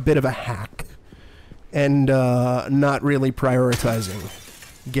you are a bit of a hack and not really prioritizing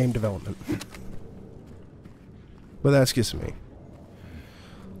game development. But that's just me.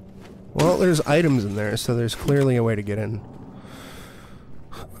 Well, there's items in there, so there's clearly a way to get in.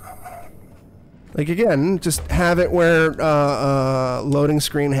 Like, again, just have it where loading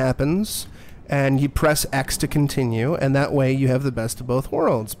screen happens, and you press X to continue, and that way you have the best of both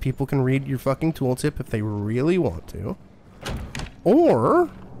worlds. People can read your fucking tooltip if they really want to. Or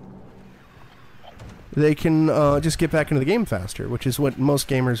they can just get back into the game faster, which is what most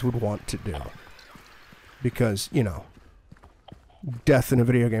gamers would want to do. Because, you know, death in a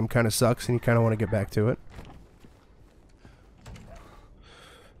video game kind of sucks, and you kind of want to get back to it.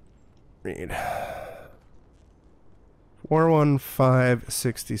 Read.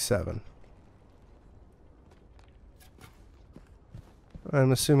 41567.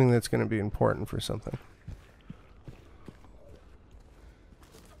 I'm assuming that's going to be important for something.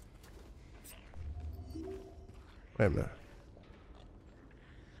 Wait a minute.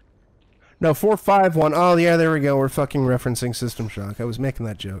 No, 451. Oh, yeah, there we go. We're fucking referencing System Shock. I was making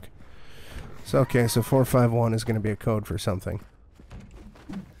that joke. So, okay, so 451 is going to be a code for something.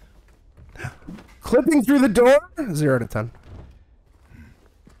 Clipping through the door? 0 to 10.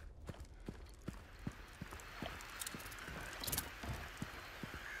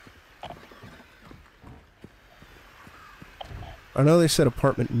 I know they said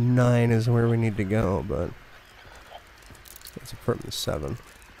apartment 9 is where we need to go, but it's apartment 7.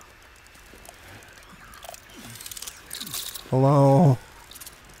 Hello?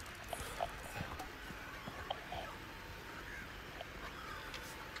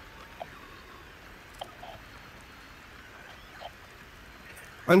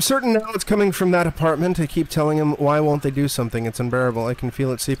 I'm certain now it's coming from that apartment. I keep telling him, why won't they do something? It's unbearable. I can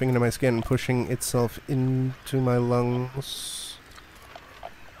feel it seeping into my skin and pushing itself into my lungs.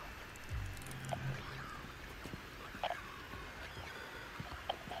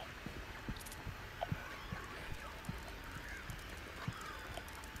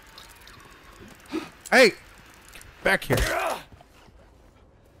 Hey! Back here. There's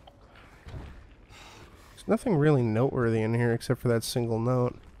nothing really noteworthy in here except for that single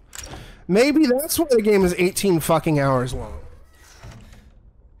note. Maybe that's why the game is 18 fucking hours long.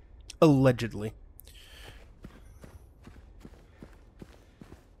 Allegedly.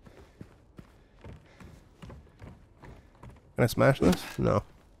 Can I smash this? No.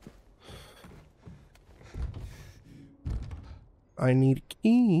 I need a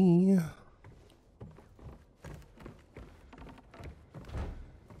key.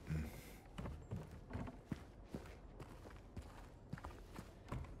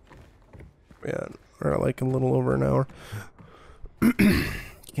 Yeah, we're like a little over an hour.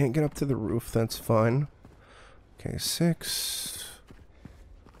 Can't get up to the roof, that's fine. Okay, 6.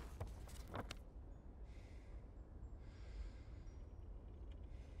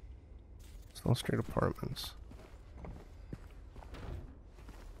 It's all straight apartments.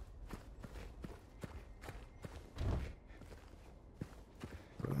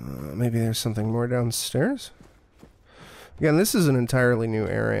 Maybe there's something more downstairs? Again, this is an entirely new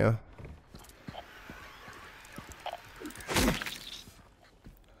area.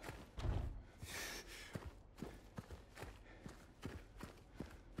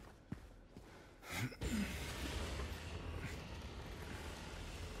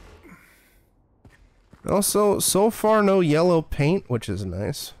 Also, so far no yellow paint, which is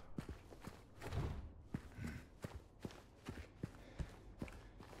nice.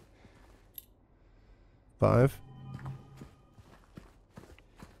 Five.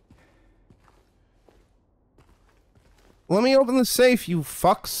 Let me open the safe, you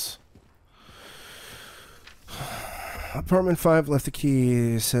fucks. Apartment 5 left the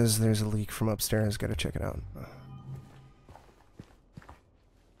key. Says there's a leak from upstairs. Gotta check it out.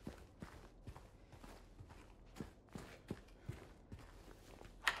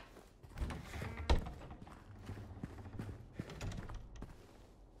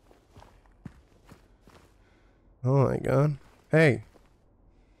 Oh my god. Hey.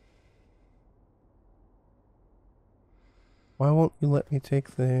 Why won't you let me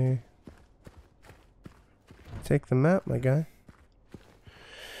take the map, my guy?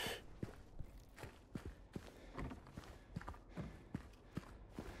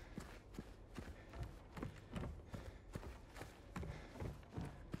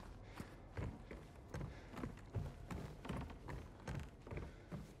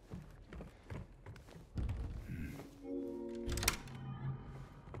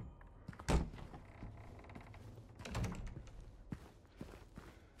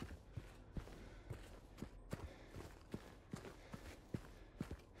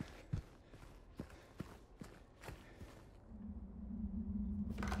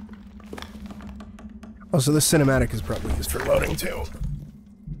 Oh, so this cinematic is probably used for loading, too.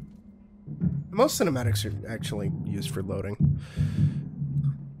 Most cinematics are actually used for loading.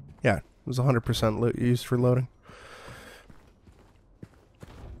 Yeah, it was 100% used for loading.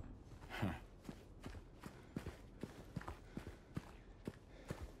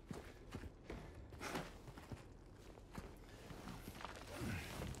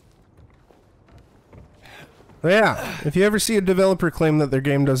 Yeah, if you ever see a developer claim that their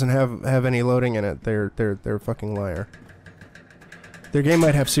game doesn't have any loading in it, they're a fucking liar. Their game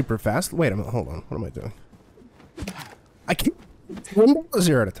might have super fast. Wait a minute, hold on. What am I doing? I can't. Window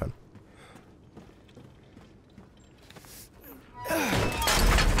 0 to 10.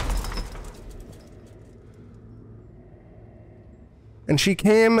 And she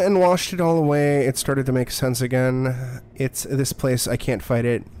came and washed it all away. It started to make sense again. It's this place. I can't fight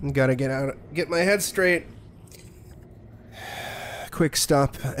it. Gotta get out. Get my head straight. Quick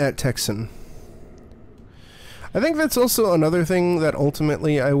stop at Texan. I think that's also another thing that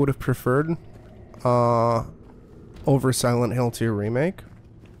ultimately I would have preferred over Silent Hill 2 Remake.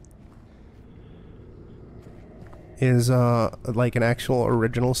 Is like an actual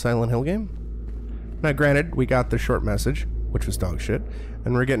original Silent Hill game. Now granted, we got the short message, which was dog shit,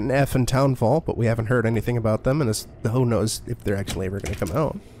 and we're getting F and Townfall, but we haven't heard anything about them, and who knows if they're actually ever going to come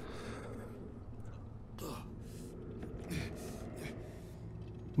out.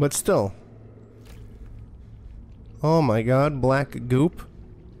 But still. Oh my god, black goop.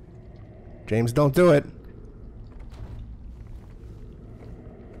 James, don't do it.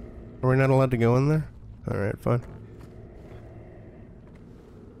 Are we not allowed to go in there? Alright, fine.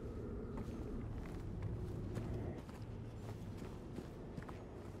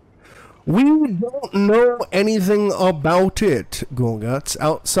 We don't know anything about it, Ghoul Guts,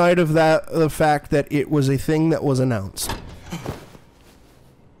 outside of the fact that it was a thing that was announced.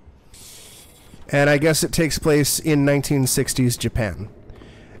 And I guess it takes place in 1960s Japan.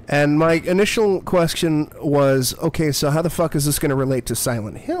 And my initial question was, okay, so how the fuck is this going to relate to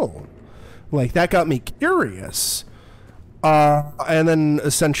Silent Hill? Like, that got me curious. And then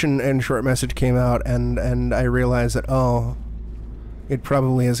Ascension and Short Message came out, and I realized that, oh, it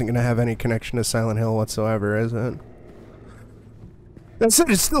probably isn't going to have any connection to Silent Hill whatsoever, is it? That said,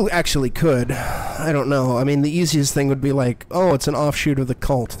 it still actually could. I don't know. I mean, the easiest thing would be like, oh, it's an offshoot of the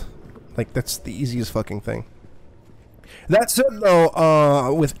cult. Like, that's the easiest fucking thing. That said,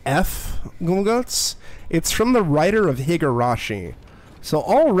 though, with F, Ghoul Guts, it's from the writer of Higurashi. So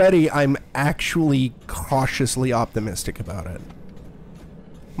already I'm actually cautiously optimistic about it.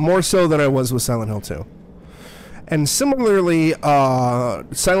 More so than I was with Silent Hill 2. And similarly,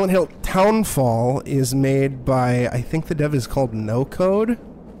 Silent Hill Townfall is made by, I think the dev is called No Code,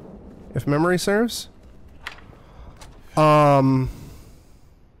 if memory serves. And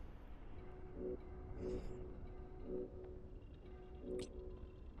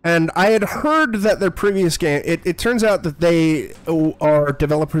I had heard that their previous game, it turns out that they are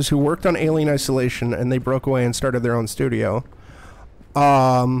developers who worked on Alien Isolation, and they broke away and started their own studio.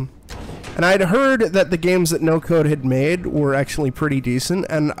 And I'd heard that the games that No Code had made were actually pretty decent,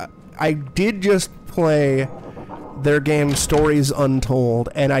 and I did just play their game Stories Untold,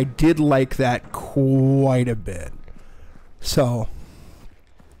 and I did like that quite a bit. So,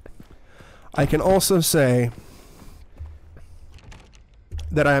 I can also say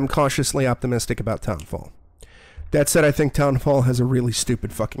that I am cautiously optimistic about Townfall. That said, I think Townfall has a really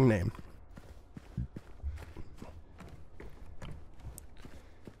stupid fucking name.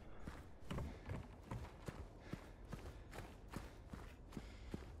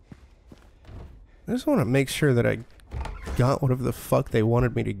 I just want to make sure that I got whatever the fuck they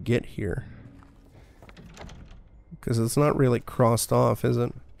wanted me to get here. Because it's not really crossed off, is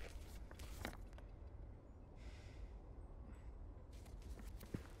it?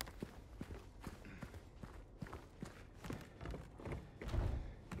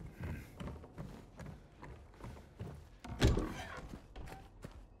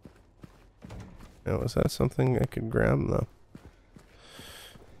 Oh, is that something I could grab though?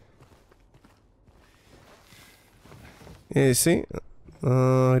 Yeah, you see?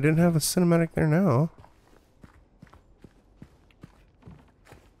 I didn't have a cinematic there now.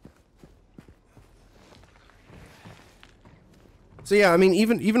 So yeah, I mean,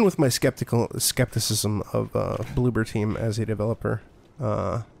 even with my skepticism of Bloober Team as a developer,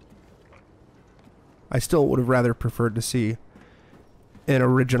 I still would have rather preferred to see an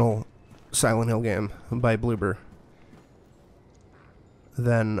original Silent Hill game by Bloober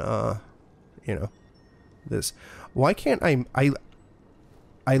than, you know, this. Why can't I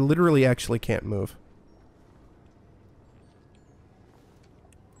literally actually can't move.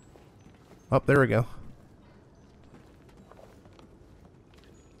 Oh, there we go.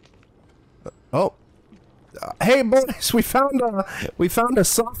 Oh. Hey boys, we found a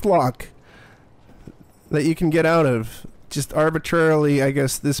soft lock that you can get out of. Just arbitrarily, I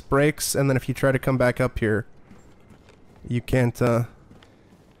guess this breaks, and then if you try to come back up here, you can't,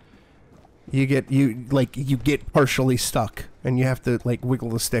 you get partially stuck, and you have to, like,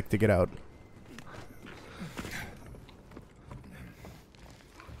 wiggle the stick to get out.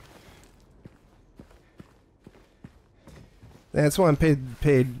 That's why I'm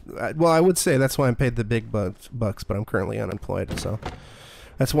paid, well, I would say that's why I'm paid the big bucks, but I'm currently unemployed, so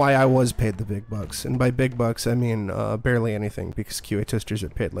that's why I was paid the big bucks. And by big bucks, I mean barely anything, because QA testers are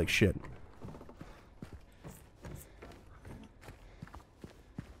paid like shit.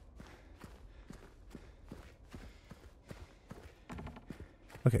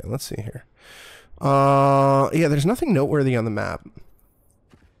 Okay, let's see here. Yeah, there's nothing noteworthy on the map.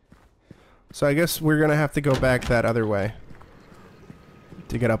 So I guess we're gonna have to go back that other way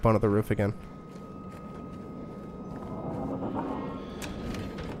to get up onto the roof again.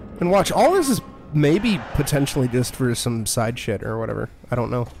 And watch, all this is maybe potentially just for some side shit or whatever. I don't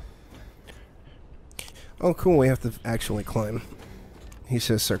know. Oh, cool, we have to actually climb. He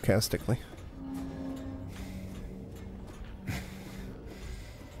says sarcastically.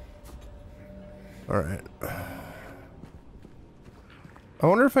 Alright. I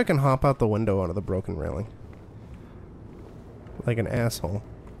wonder if I can hop out the window onto the broken railing. Like an asshole.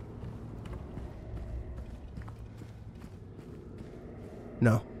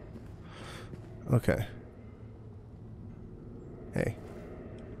 No. Okay. Hey.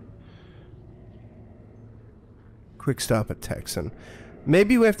 Quick stop at Texan.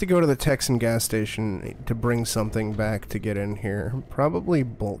 Maybe we have to go to the Texan gas station to bring something back to get in here. Probably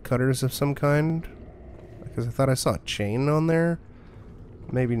bolt cutters of some kind. Because I thought I saw a chain on there.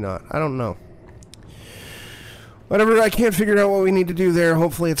 Maybe not. I don't know. Whatever, I can't figure out what we need to do there.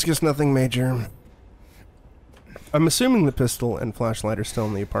 Hopefully it's just nothing major. I'm assuming the pistol and flashlight are still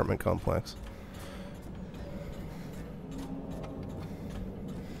in the apartment complex.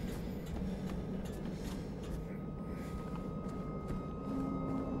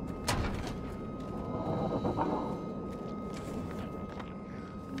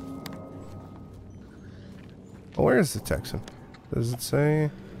 Oh, where is the Texan? Does it say?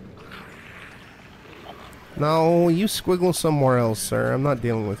 No, you squiggle somewhere else, sir. I'm not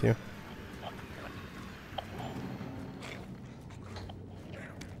dealing with you.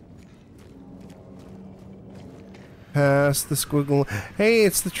 Past the squiggle. Hey,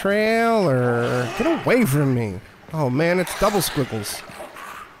 it's the trailer. Get away from me. Oh man, it's double squiggles.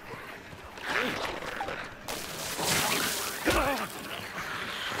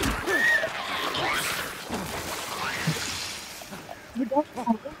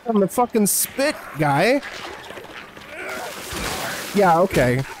 I'm the fucking spit guy. Yeah,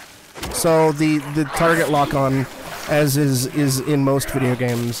 okay. So the target lock on, as is in most video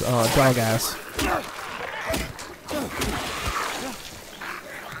games, dog ass.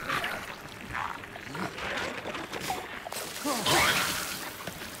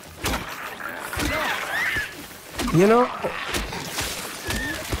 You know,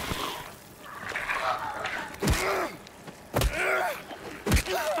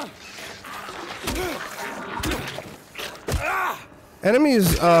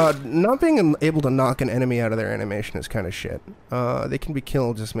 enemies, not being able to knock an enemy out of their animation is kind of shit. They can be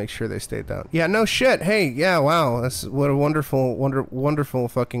killed, just make sure they stay down. Yeah, no shit. Hey, yeah, wow. That's what a wonderful, wonderful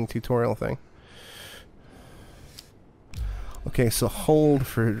fucking tutorial thing. Okay, so hold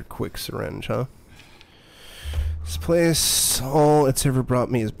for quick syringe, huh? This place, all it's ever brought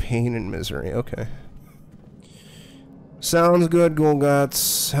me is pain and misery. Okay. Sounds good, Ghoul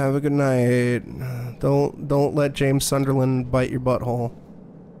Guts. Have a good night. Don't let James Sunderland bite your butthole.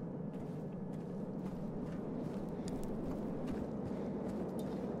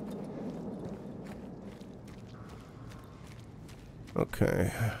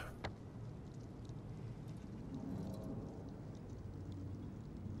 Okay.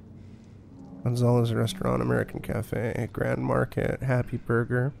 Gonzalez Restaurant, American Cafe, Grand Market, Happy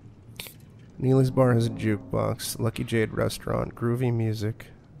Burger. Neely's Bar has a jukebox. Lucky Jade Restaurant, groovy music.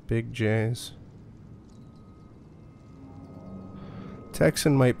 Big J's.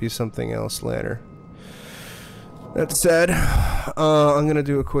 Texan might be something else later. That said, I'm gonna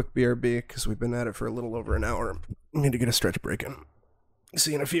do a quick BRB because we've been at it for a little over an hour. I need to get a stretch break in.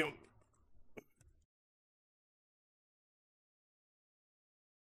 See you in a few.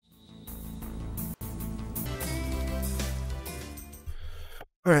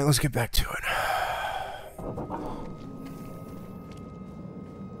 Alright, let's get back to it.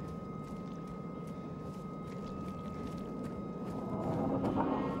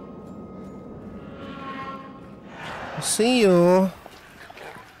 See you.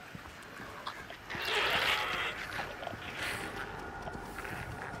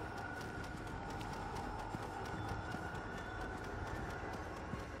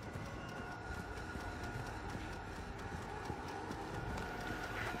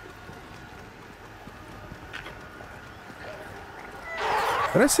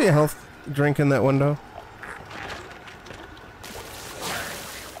 Did I see a health drink in that window?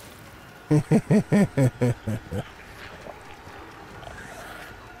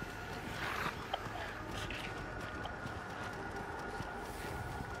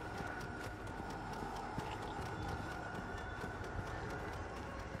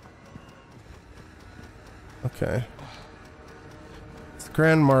 Okay.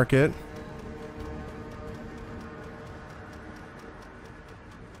 Grand Market.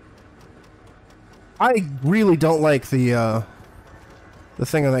 I really don't like the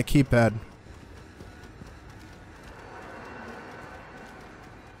thing on that keypad.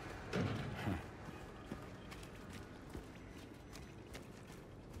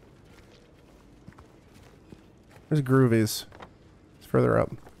 There's Groovies. It's further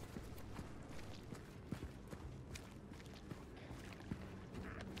up.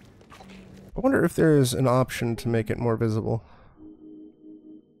 I wonder if there's an option to make it more visible.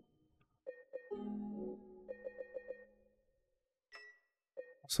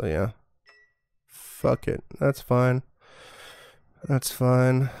 So yeah. Fuck it. That's fine. That's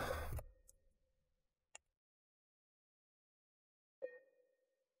fine.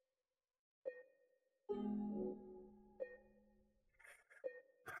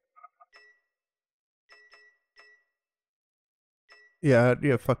 Yeah,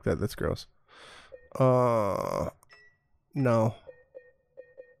 yeah, fuck that. That's gross. No.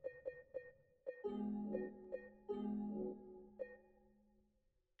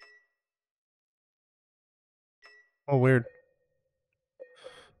 Oh, weird.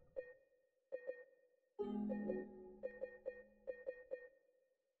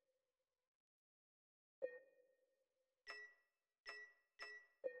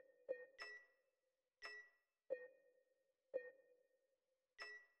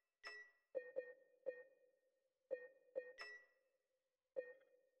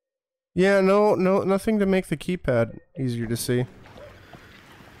 Yeah, no, nothing to make the keypad easier to see.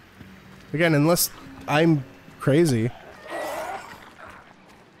 Again, unless I'm crazy.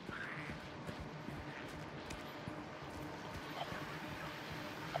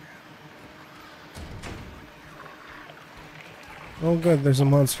 Oh good, there's a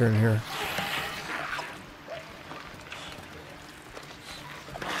monster in here.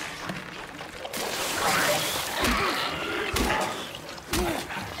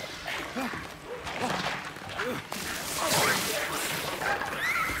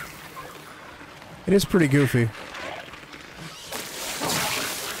 It is pretty goofy.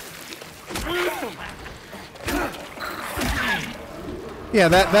 Yeah,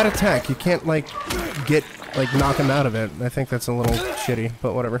 that attack, you can't, like, knock him out of it. I think that's a little shitty,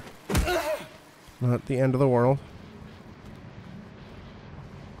 but whatever. Not the end of the world.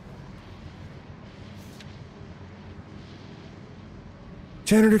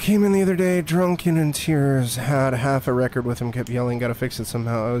 Janitor came in the other day, drunk and in tears, had half a record with him, kept yelling, gotta fix it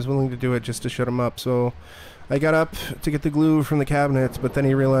somehow. I was willing to do it just to shut him up, so I got up to get the glue from the cabinet, but then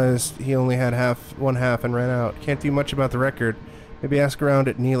he realized he only had one half and ran out. Can't do much about the record. Maybe ask around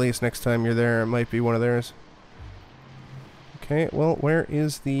at Neely's next time you're there. It might be one of theirs. Okay, well, where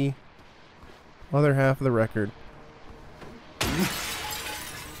is the other half of the record?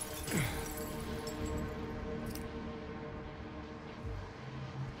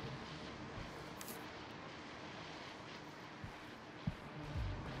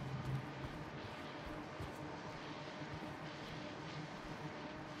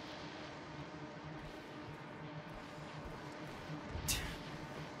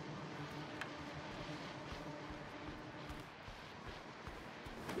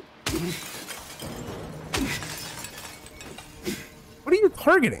 What are you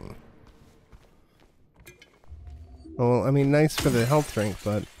targeting? Well, I mean, nice for the health drink,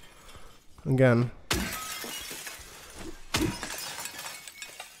 but again.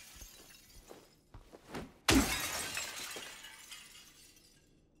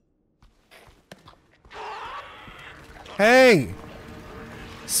 Hey!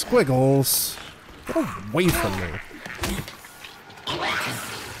 Squiggles. Get away from me.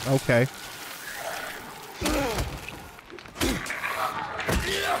 Okay.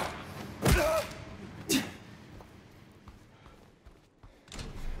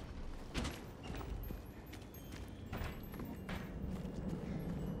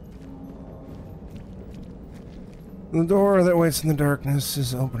 The door that waits in the darkness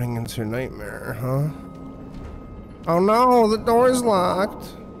is opening into nightmare, huh? Oh no, the door is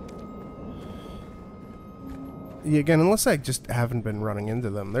locked. Yeah, again, unless I just haven't been running into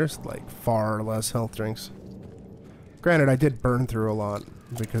them, there's like far less health drinks. Granted, I did burn through a lot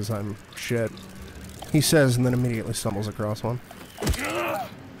because I'm shit. He says and then immediately stumbles across one.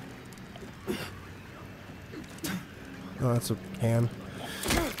 Oh, that's a can.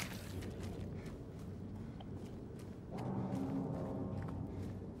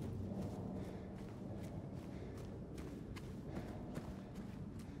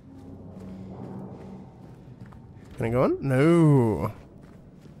 Can I go in? No.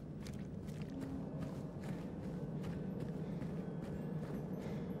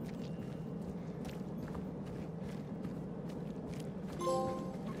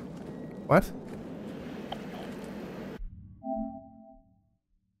 What?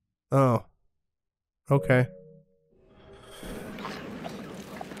 Oh. Okay.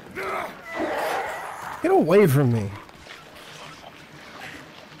 Get away from me.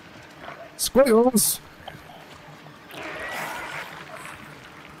 Squiggles!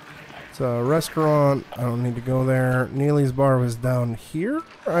 It's a restaurant. I don't need to go there. Neely's bar was down here,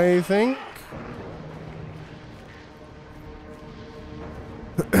 I think.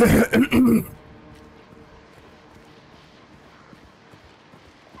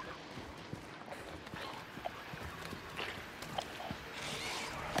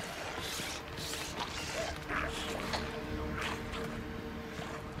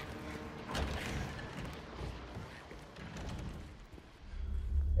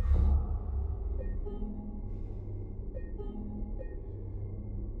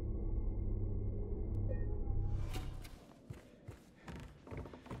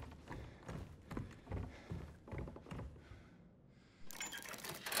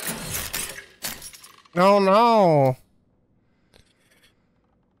 Oh no!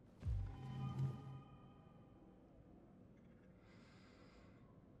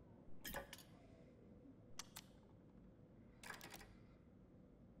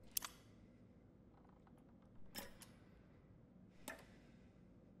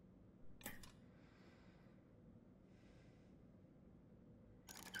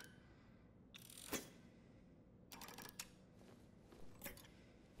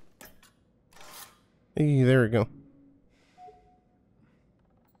 Hey, there we go.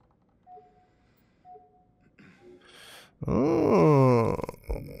 Oh.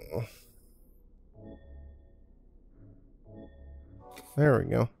 There we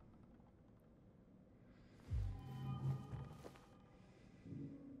go.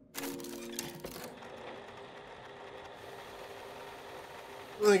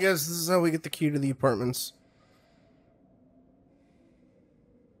 Well, I guess this is how we get the key to the apartments.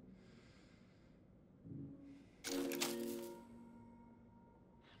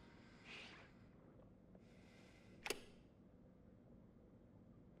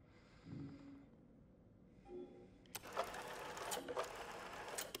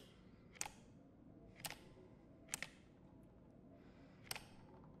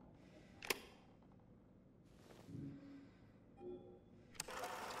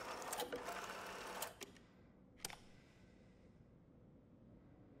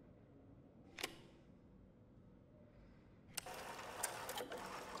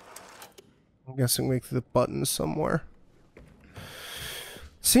 I'm guessing we the buttons somewhere.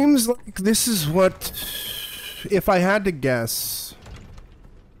 Seems like this is what... If I had to guess...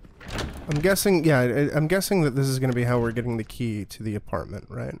 I'm guessing, yeah, I'm guessing that this is going to be how we're getting the key to the apartment,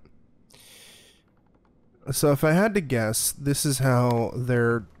 right? So if I had to guess, this is how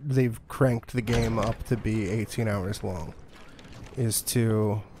they've cranked the game up to be 18 hours long. Is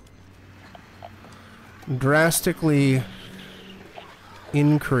to drastically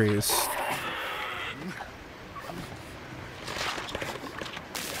increase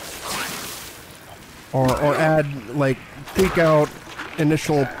or add, like, tweak out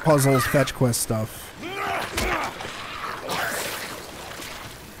initial puzzles, fetch quest stuff.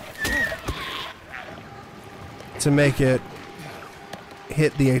 To make it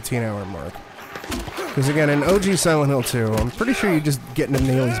hit the 18-hour mark. Because again, in OG Silent Hill 2, I'm pretty sure you just get into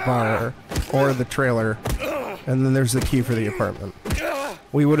Neely's bar or the trailer, and then there's the key for the apartment.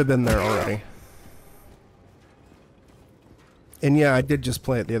 We would have been there already. And yeah, I did just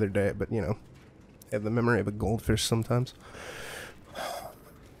play it the other day, but you know, I have the memory of a goldfish sometimes.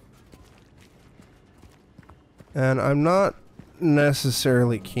 And I'm not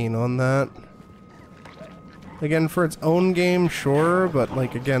necessarily keen on that. Again, for its own game, sure, but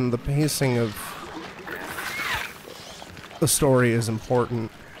like, again, the pacing of the story is important.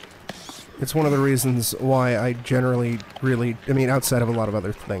 It's one of the reasons why I generally really, I mean, outside of a lot of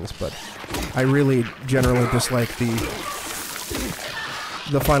other things, but I really generally dislike the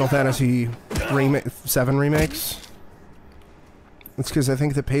Final Fantasy VII remakes. It's because I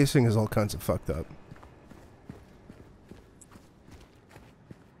think the pacing is all kinds of fucked up.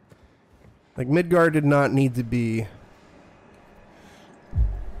 Like, Midgar did not need to be...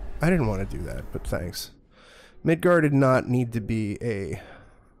 I didn't want to do that, but thanks. Midgar did not need to be a...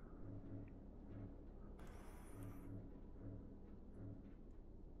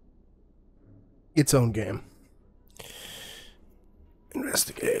 its own game.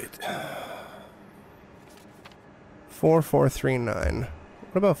 Investigate. 4439.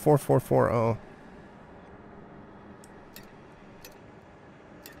 What about 4440?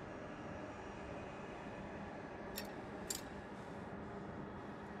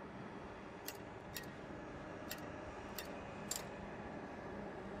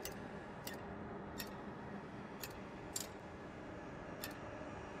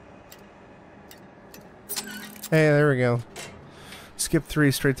 Hey, there we go. Skip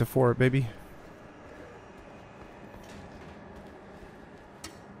 3 straight to 4, baby.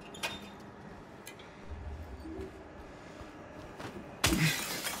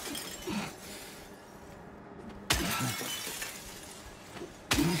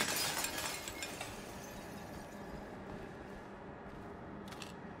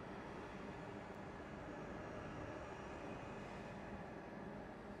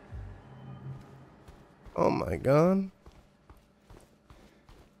 Oh my god.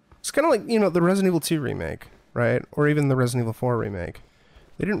 It's kind of like, you know, the Resident Evil 2 remake, right? Or even the Resident Evil 4 remake.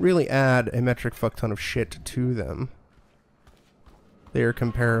 They didn't really add a metric fuck ton of shit to them. They are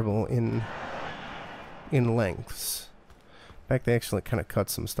comparable in lengths. In fact, they actually kind of cut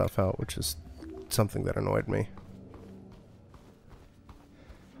some stuff out, which is something that annoyed me.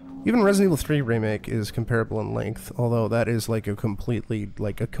 Even Resident Evil 3 remake is comparable in length, although that is like a complete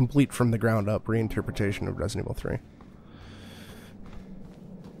from the ground up reinterpretation of Resident Evil 3.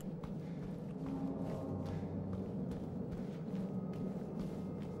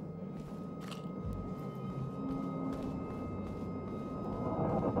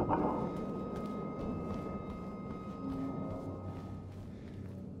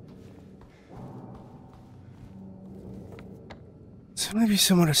 So maybe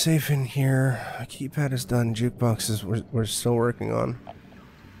somewhat safe in here. A keypad is done. Jukeboxes we're still working on.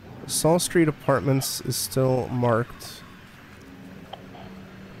 Saul Street Apartments is still marked.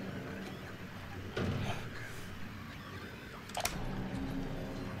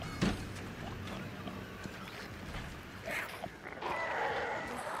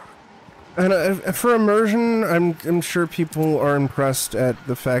 And for immersion, I'm sure people are impressed at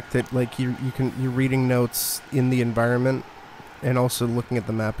the fact that like you're reading notes in the environment. And also looking at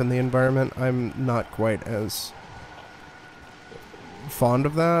the map in the environment. I'm not quite as fond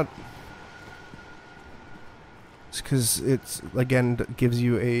of that. It's because it's, again, gives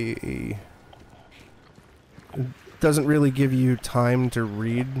you it doesn't really give you time to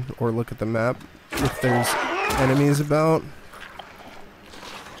read or look at the map if there's enemies about.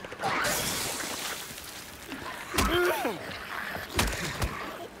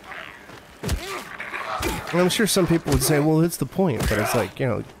 And I'm sure some people would say, well, it's the point, but it's like, you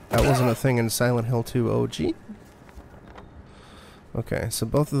know, that wasn't a thing in Silent Hill 2 OG. Okay, so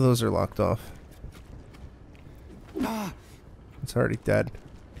both of those are locked off. It's already dead.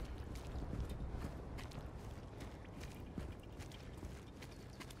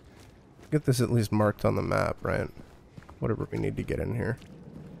 Get this at least marked on the map, right? Whatever we need to get in here.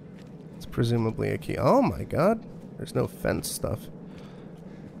 It's presumably a key. Oh my god, there's no fence stuff.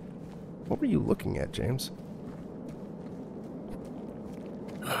 What were you looking at, James?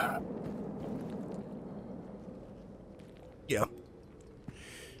 Yeah.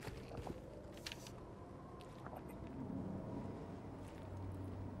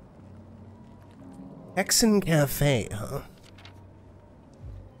 Texan Cafe, huh?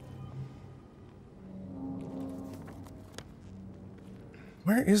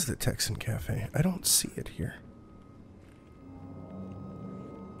 Where is the Texan Cafe? I don't see it here.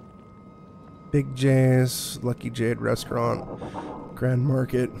 Big J's, Lucky Jade Restaurant, Grand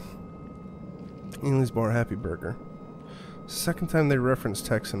Market, Ely's Bar, Happy Burger. Second time they referenced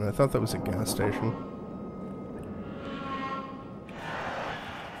Texan. I thought that was a gas station.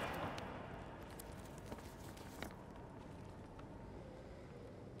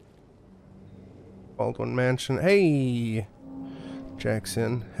 Baldwin Mansion. Hey!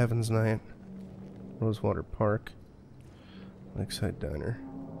 Jackson, Heaven's Night, Rosewater Park, Lakeside Diner,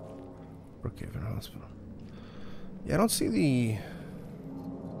 Brookhaven Hospital. Yeah, I don't see the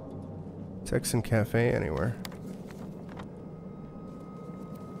Texan Cafe anywhere.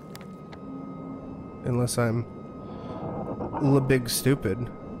 Unless I'm big stupid.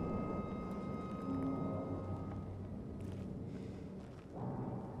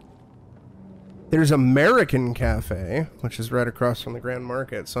 There's American Cafe, which is right across from the Grand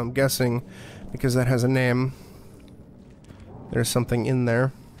Market, so I'm guessing because that has a name, there's something in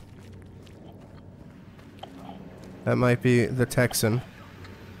there. That might be the Texan.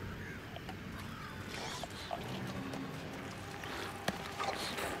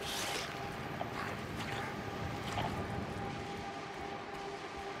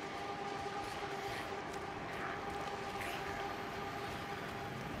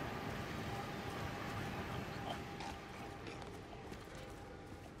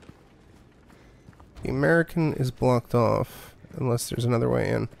 The American is blocked off, unless there's another way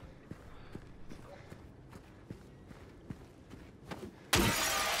in.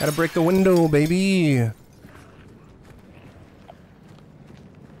 Gotta break the window, baby!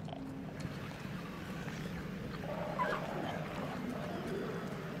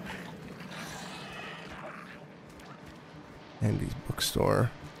 Andy's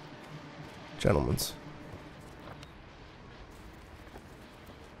bookstore. Gentleman's.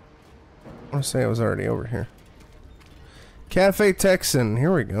 I want to say I was already over here. Cafe Texan.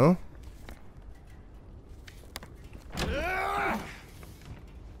 Here we go.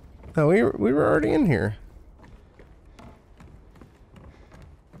 Oh, we were already in here.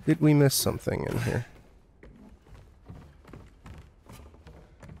 Did we miss something in here?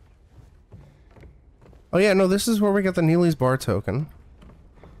 Oh yeah, no, this is where we got the Neely's bar token.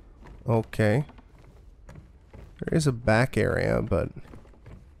 Okay. There is a back area, but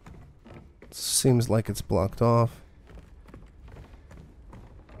it seems like it's blocked off.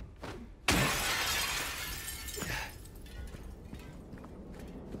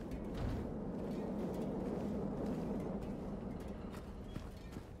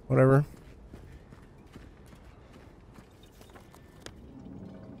 Whatever.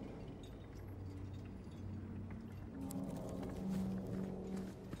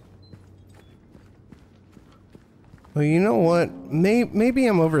 Well, you know what? Maybe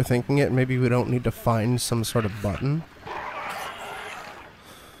I'm overthinking it. Maybe we don't need to find some sort of button.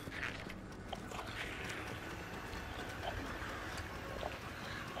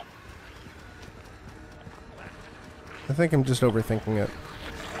 I think I'm just overthinking it.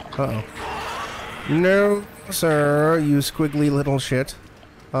 Uh-oh. No, sir, you squiggly little shit.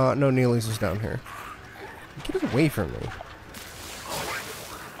 No, Neely's is down here. Get away from me.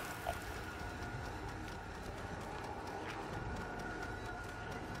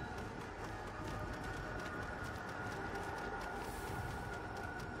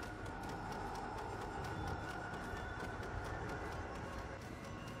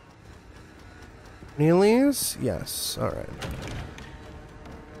 Neely's? Yes, alright.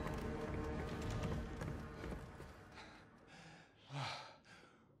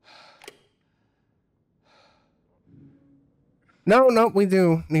 No, we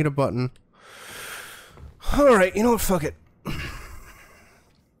do need a button. Alright, you know what? Fuck it.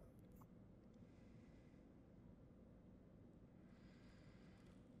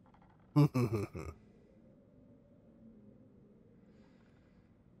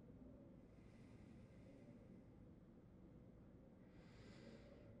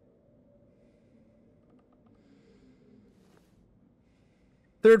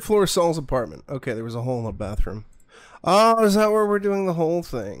 Third floor, Saul's apartment. Okay, there was a hole in the bathroom. Oh, is that where we're doing the whole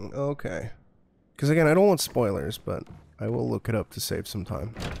thing? Okay. Because again, I don't want spoilers, but I will look it up to save some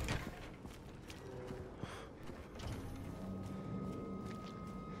time.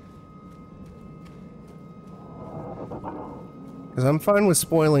 Because I'm fine with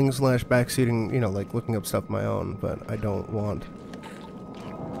spoiling / backseating, you know, like looking up stuff my own, but I don't want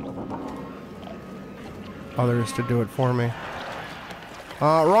others to do it for me.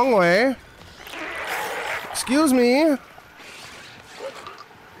 Wrong way. Excuse me.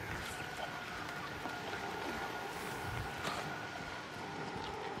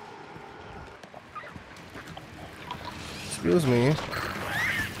 Excuse me.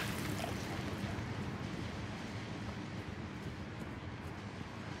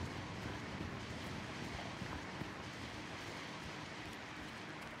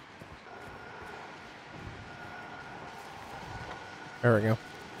 There we go.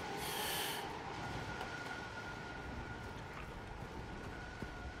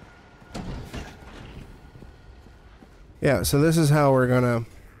 Yeah, so this is how we're gonna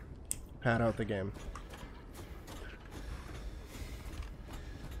pad out the game.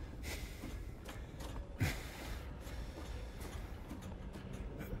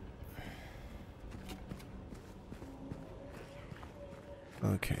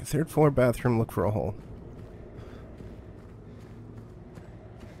 Okay, third floor bathroom, look for a hole.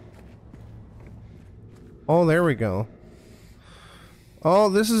 Oh, there we go. Oh,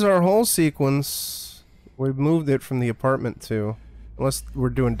 this is our whole sequence. We've moved it from the apartment to... Unless we're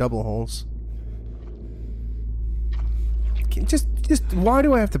doing double holes. Just, why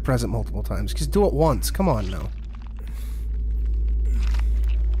do I have to press it multiple times? Just do it once. Come on now.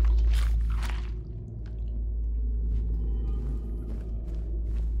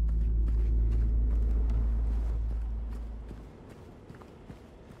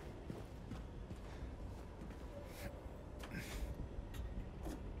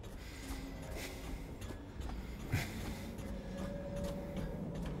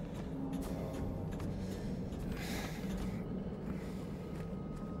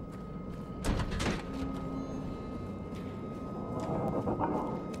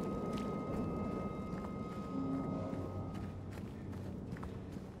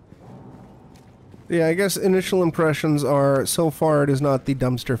 Yeah, I guess initial impressions are, so far it is not the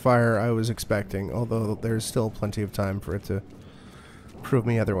dumpster fire I was expecting, although there's still plenty of time for it to prove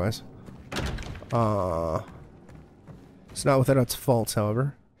me otherwise. It's not without its faults,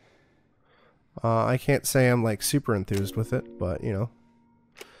 however. I can't say I'm, like, super enthused with it, but, you know.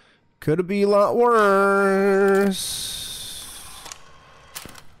 Could be a lot worse.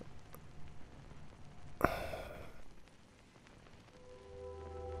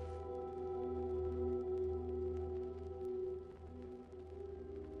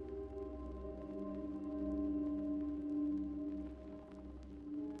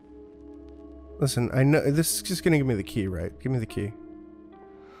 Listen, I know this is just gonna give me the key, right? Give me the key.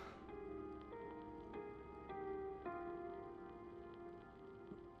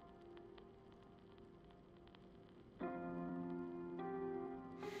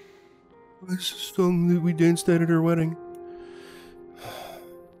 This is a song that we danced at our wedding.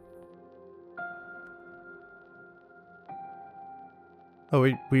 Oh,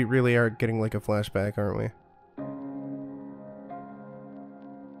 we really are getting like a flashback, aren't we?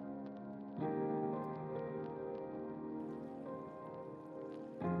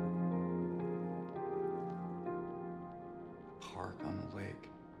 Park on the lake.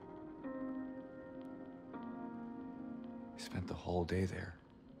 We spent the whole day there.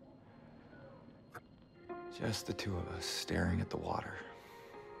 Just the two of us staring at the water.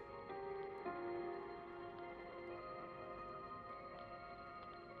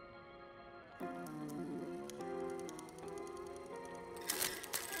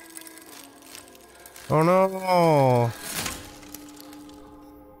 Oh no!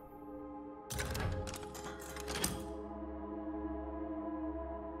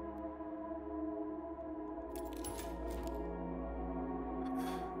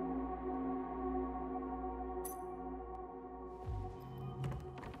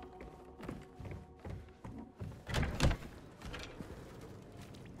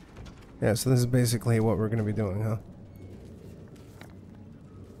 Yeah, so this is basically what we're gonna be doing, huh?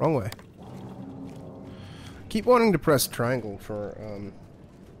 Wrong way. Keep wanting to press triangle for,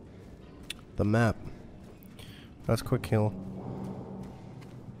 the map. That's quick heal.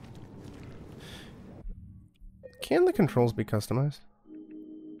 Can the controls be customized?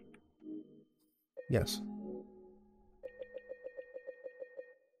 Yes.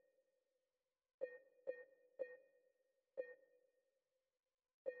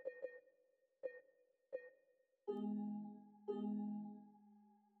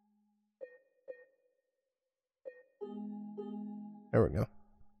 There we go.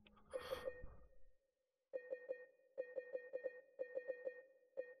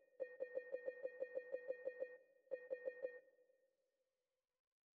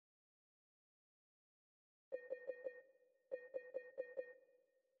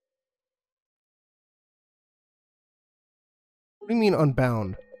 What do you mean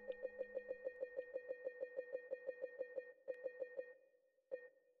unbound?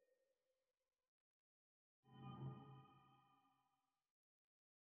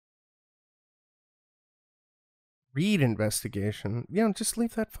 Read investigation. Yeah, just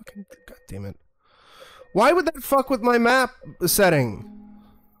leave that fucking... God damn it. Why would that fuck with my map setting?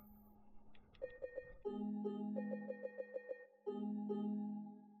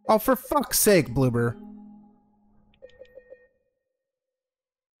 Oh, for fuck's sake, Bloober.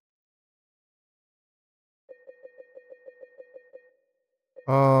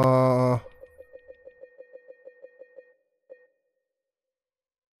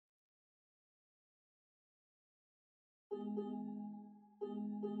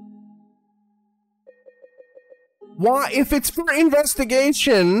 Why? If it's for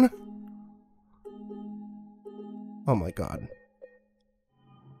investigation... Oh my god.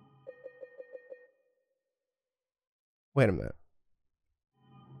 Wait a minute.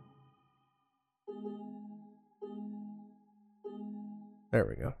 There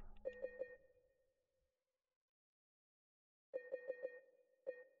we go.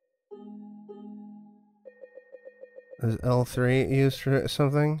 Is L3 used for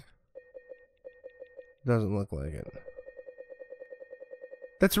something? Doesn't look like it.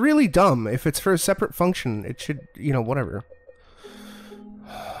 That's really dumb. If it's for a separate function, it should, you know, whatever.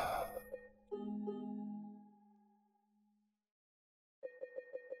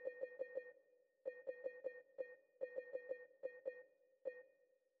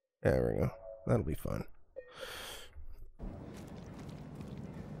 There we go. That'll be fun.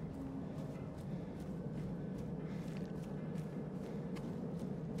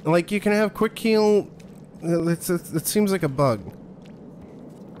 Like, you can have quick heal. It seems like a bug.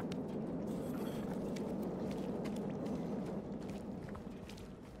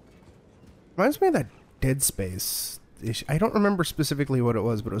 Reminds me of that Dead Space issue. I don't remember specifically what it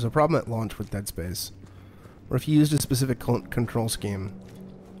was, but it was a problem at launch with Dead Space. Where if you used a specific control scheme,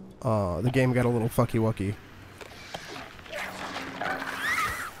 the game got a little fucky-wucky.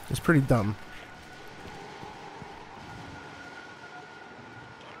 It's pretty dumb.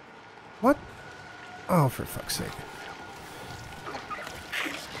 What? Oh, for fuck's sake.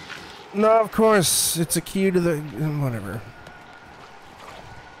 No, of course. It's a key to the... whatever.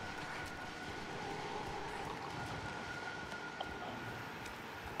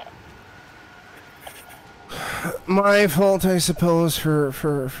 My fault, I suppose,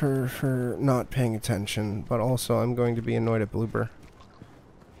 for not paying attention. But also, I'm going to be annoyed at Bloober.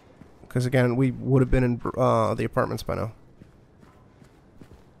 Because, again, we would have been in the apartments by now.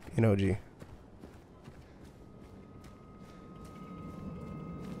 In OG.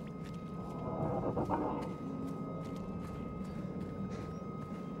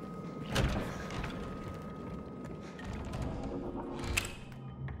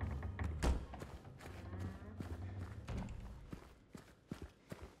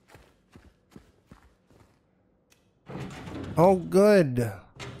 Oh, good.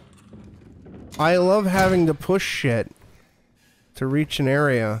 I love having to push shit to reach an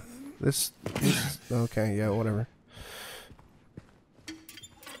area. This okay, yeah, whatever.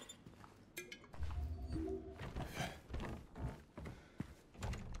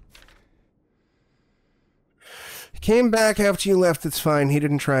 He came back after you left, it's fine. He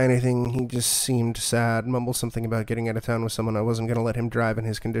didn't try anything. He just seemed sad. Mumbled something about getting out of town with someone. I wasn't going to let him drive in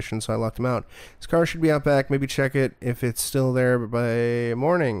his condition, so I locked him out. His car should be out back. Maybe check it if it's still there by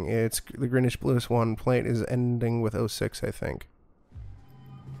morning. It's the greenish bluish one. Plate is ending with 06, I think.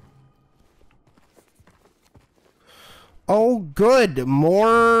 Oh, good.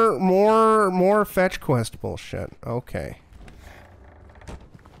 More fetch quest bullshit. Okay.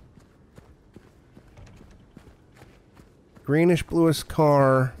 Greenish bluish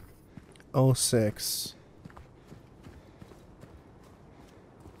car, 06.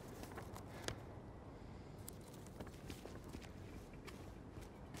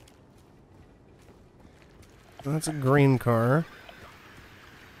 That's a green car.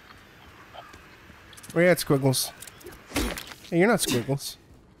 Where you at, Squiggles? Hey, you're not Squiggles.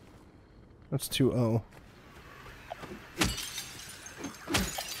 That's 2-0.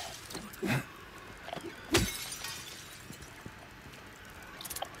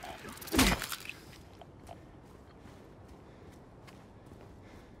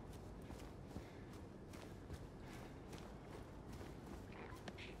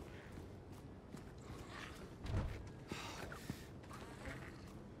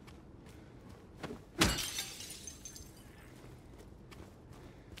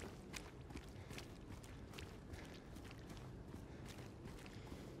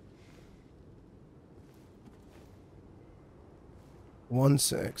 One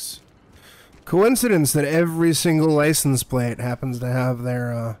six. Coincidence that every single license plate happens to have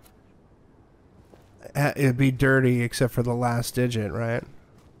their it'd be dirty except for the last digit, right?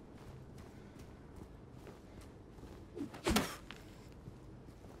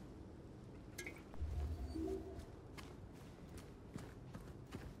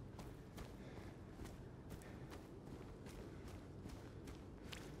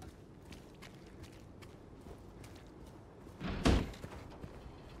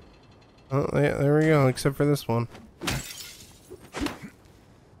 Oh, yeah, there we go, except for this one.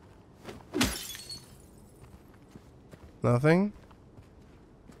 Nothing?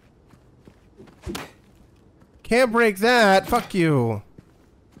 Can't break that! Fuck you!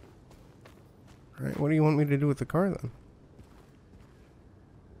 Alright, what do you want me to do with the car then?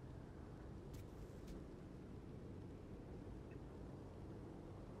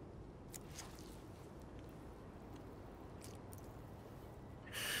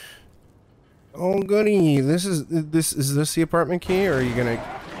 Oh goody, is this the apartment key, or are you gonna...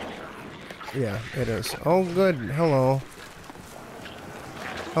 Yeah, it is. Oh good, hello.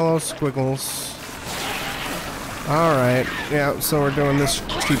 Hello, Squiggles. Alright, yeah, so we're doing this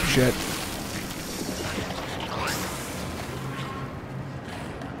cheap shit.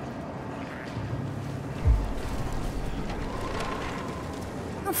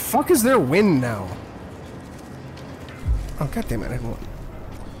 What the fuck is their wind now? Oh goddammit, I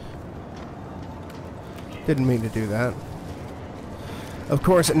didn't mean to do that. Of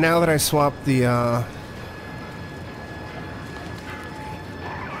course, now that I swapped the,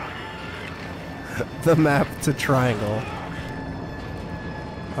 the map to triangle,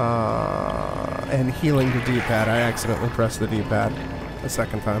 and healing to D-pad, I accidentally pressed the D-pad a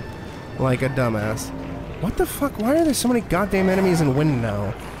second time. Like a dumbass. What the fuck? Why are there so many goddamn enemies in wind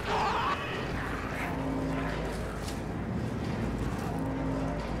now?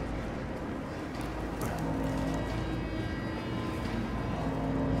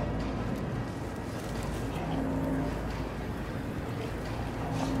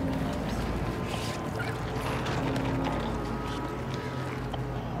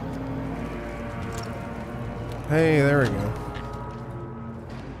 Hey, there we go.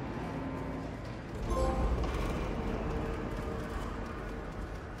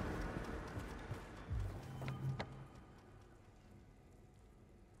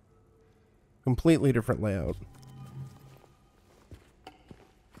 Completely different layout.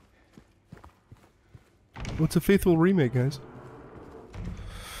 What's a faithful remake, guys?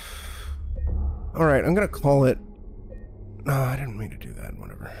 Alright, I'm gonna call it... No, I didn't mean to do that,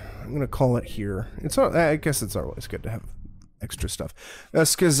 whatever. I'm gonna call it here. I guess it's always good to have extra stuff.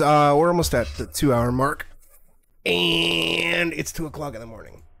 That's because we're almost at the 2-hour mark. And it's 2 o'clock in the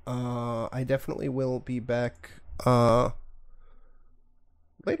morning. I definitely will be back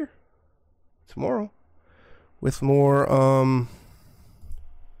later. Tomorrow. With more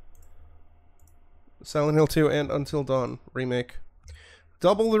Silent Hill 2 and Until Dawn remake.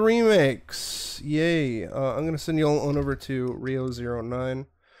 Double the remakes! Yay! I'm gonna send you all on over to Rio09,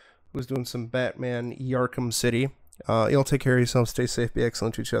 who's doing some Batman Arkham City. Y'all take care of yourselves, stay safe, be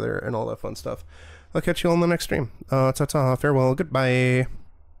excellent to each other, and all that fun stuff. I'll catch you all in the next stream. Ta-ta, farewell, goodbye!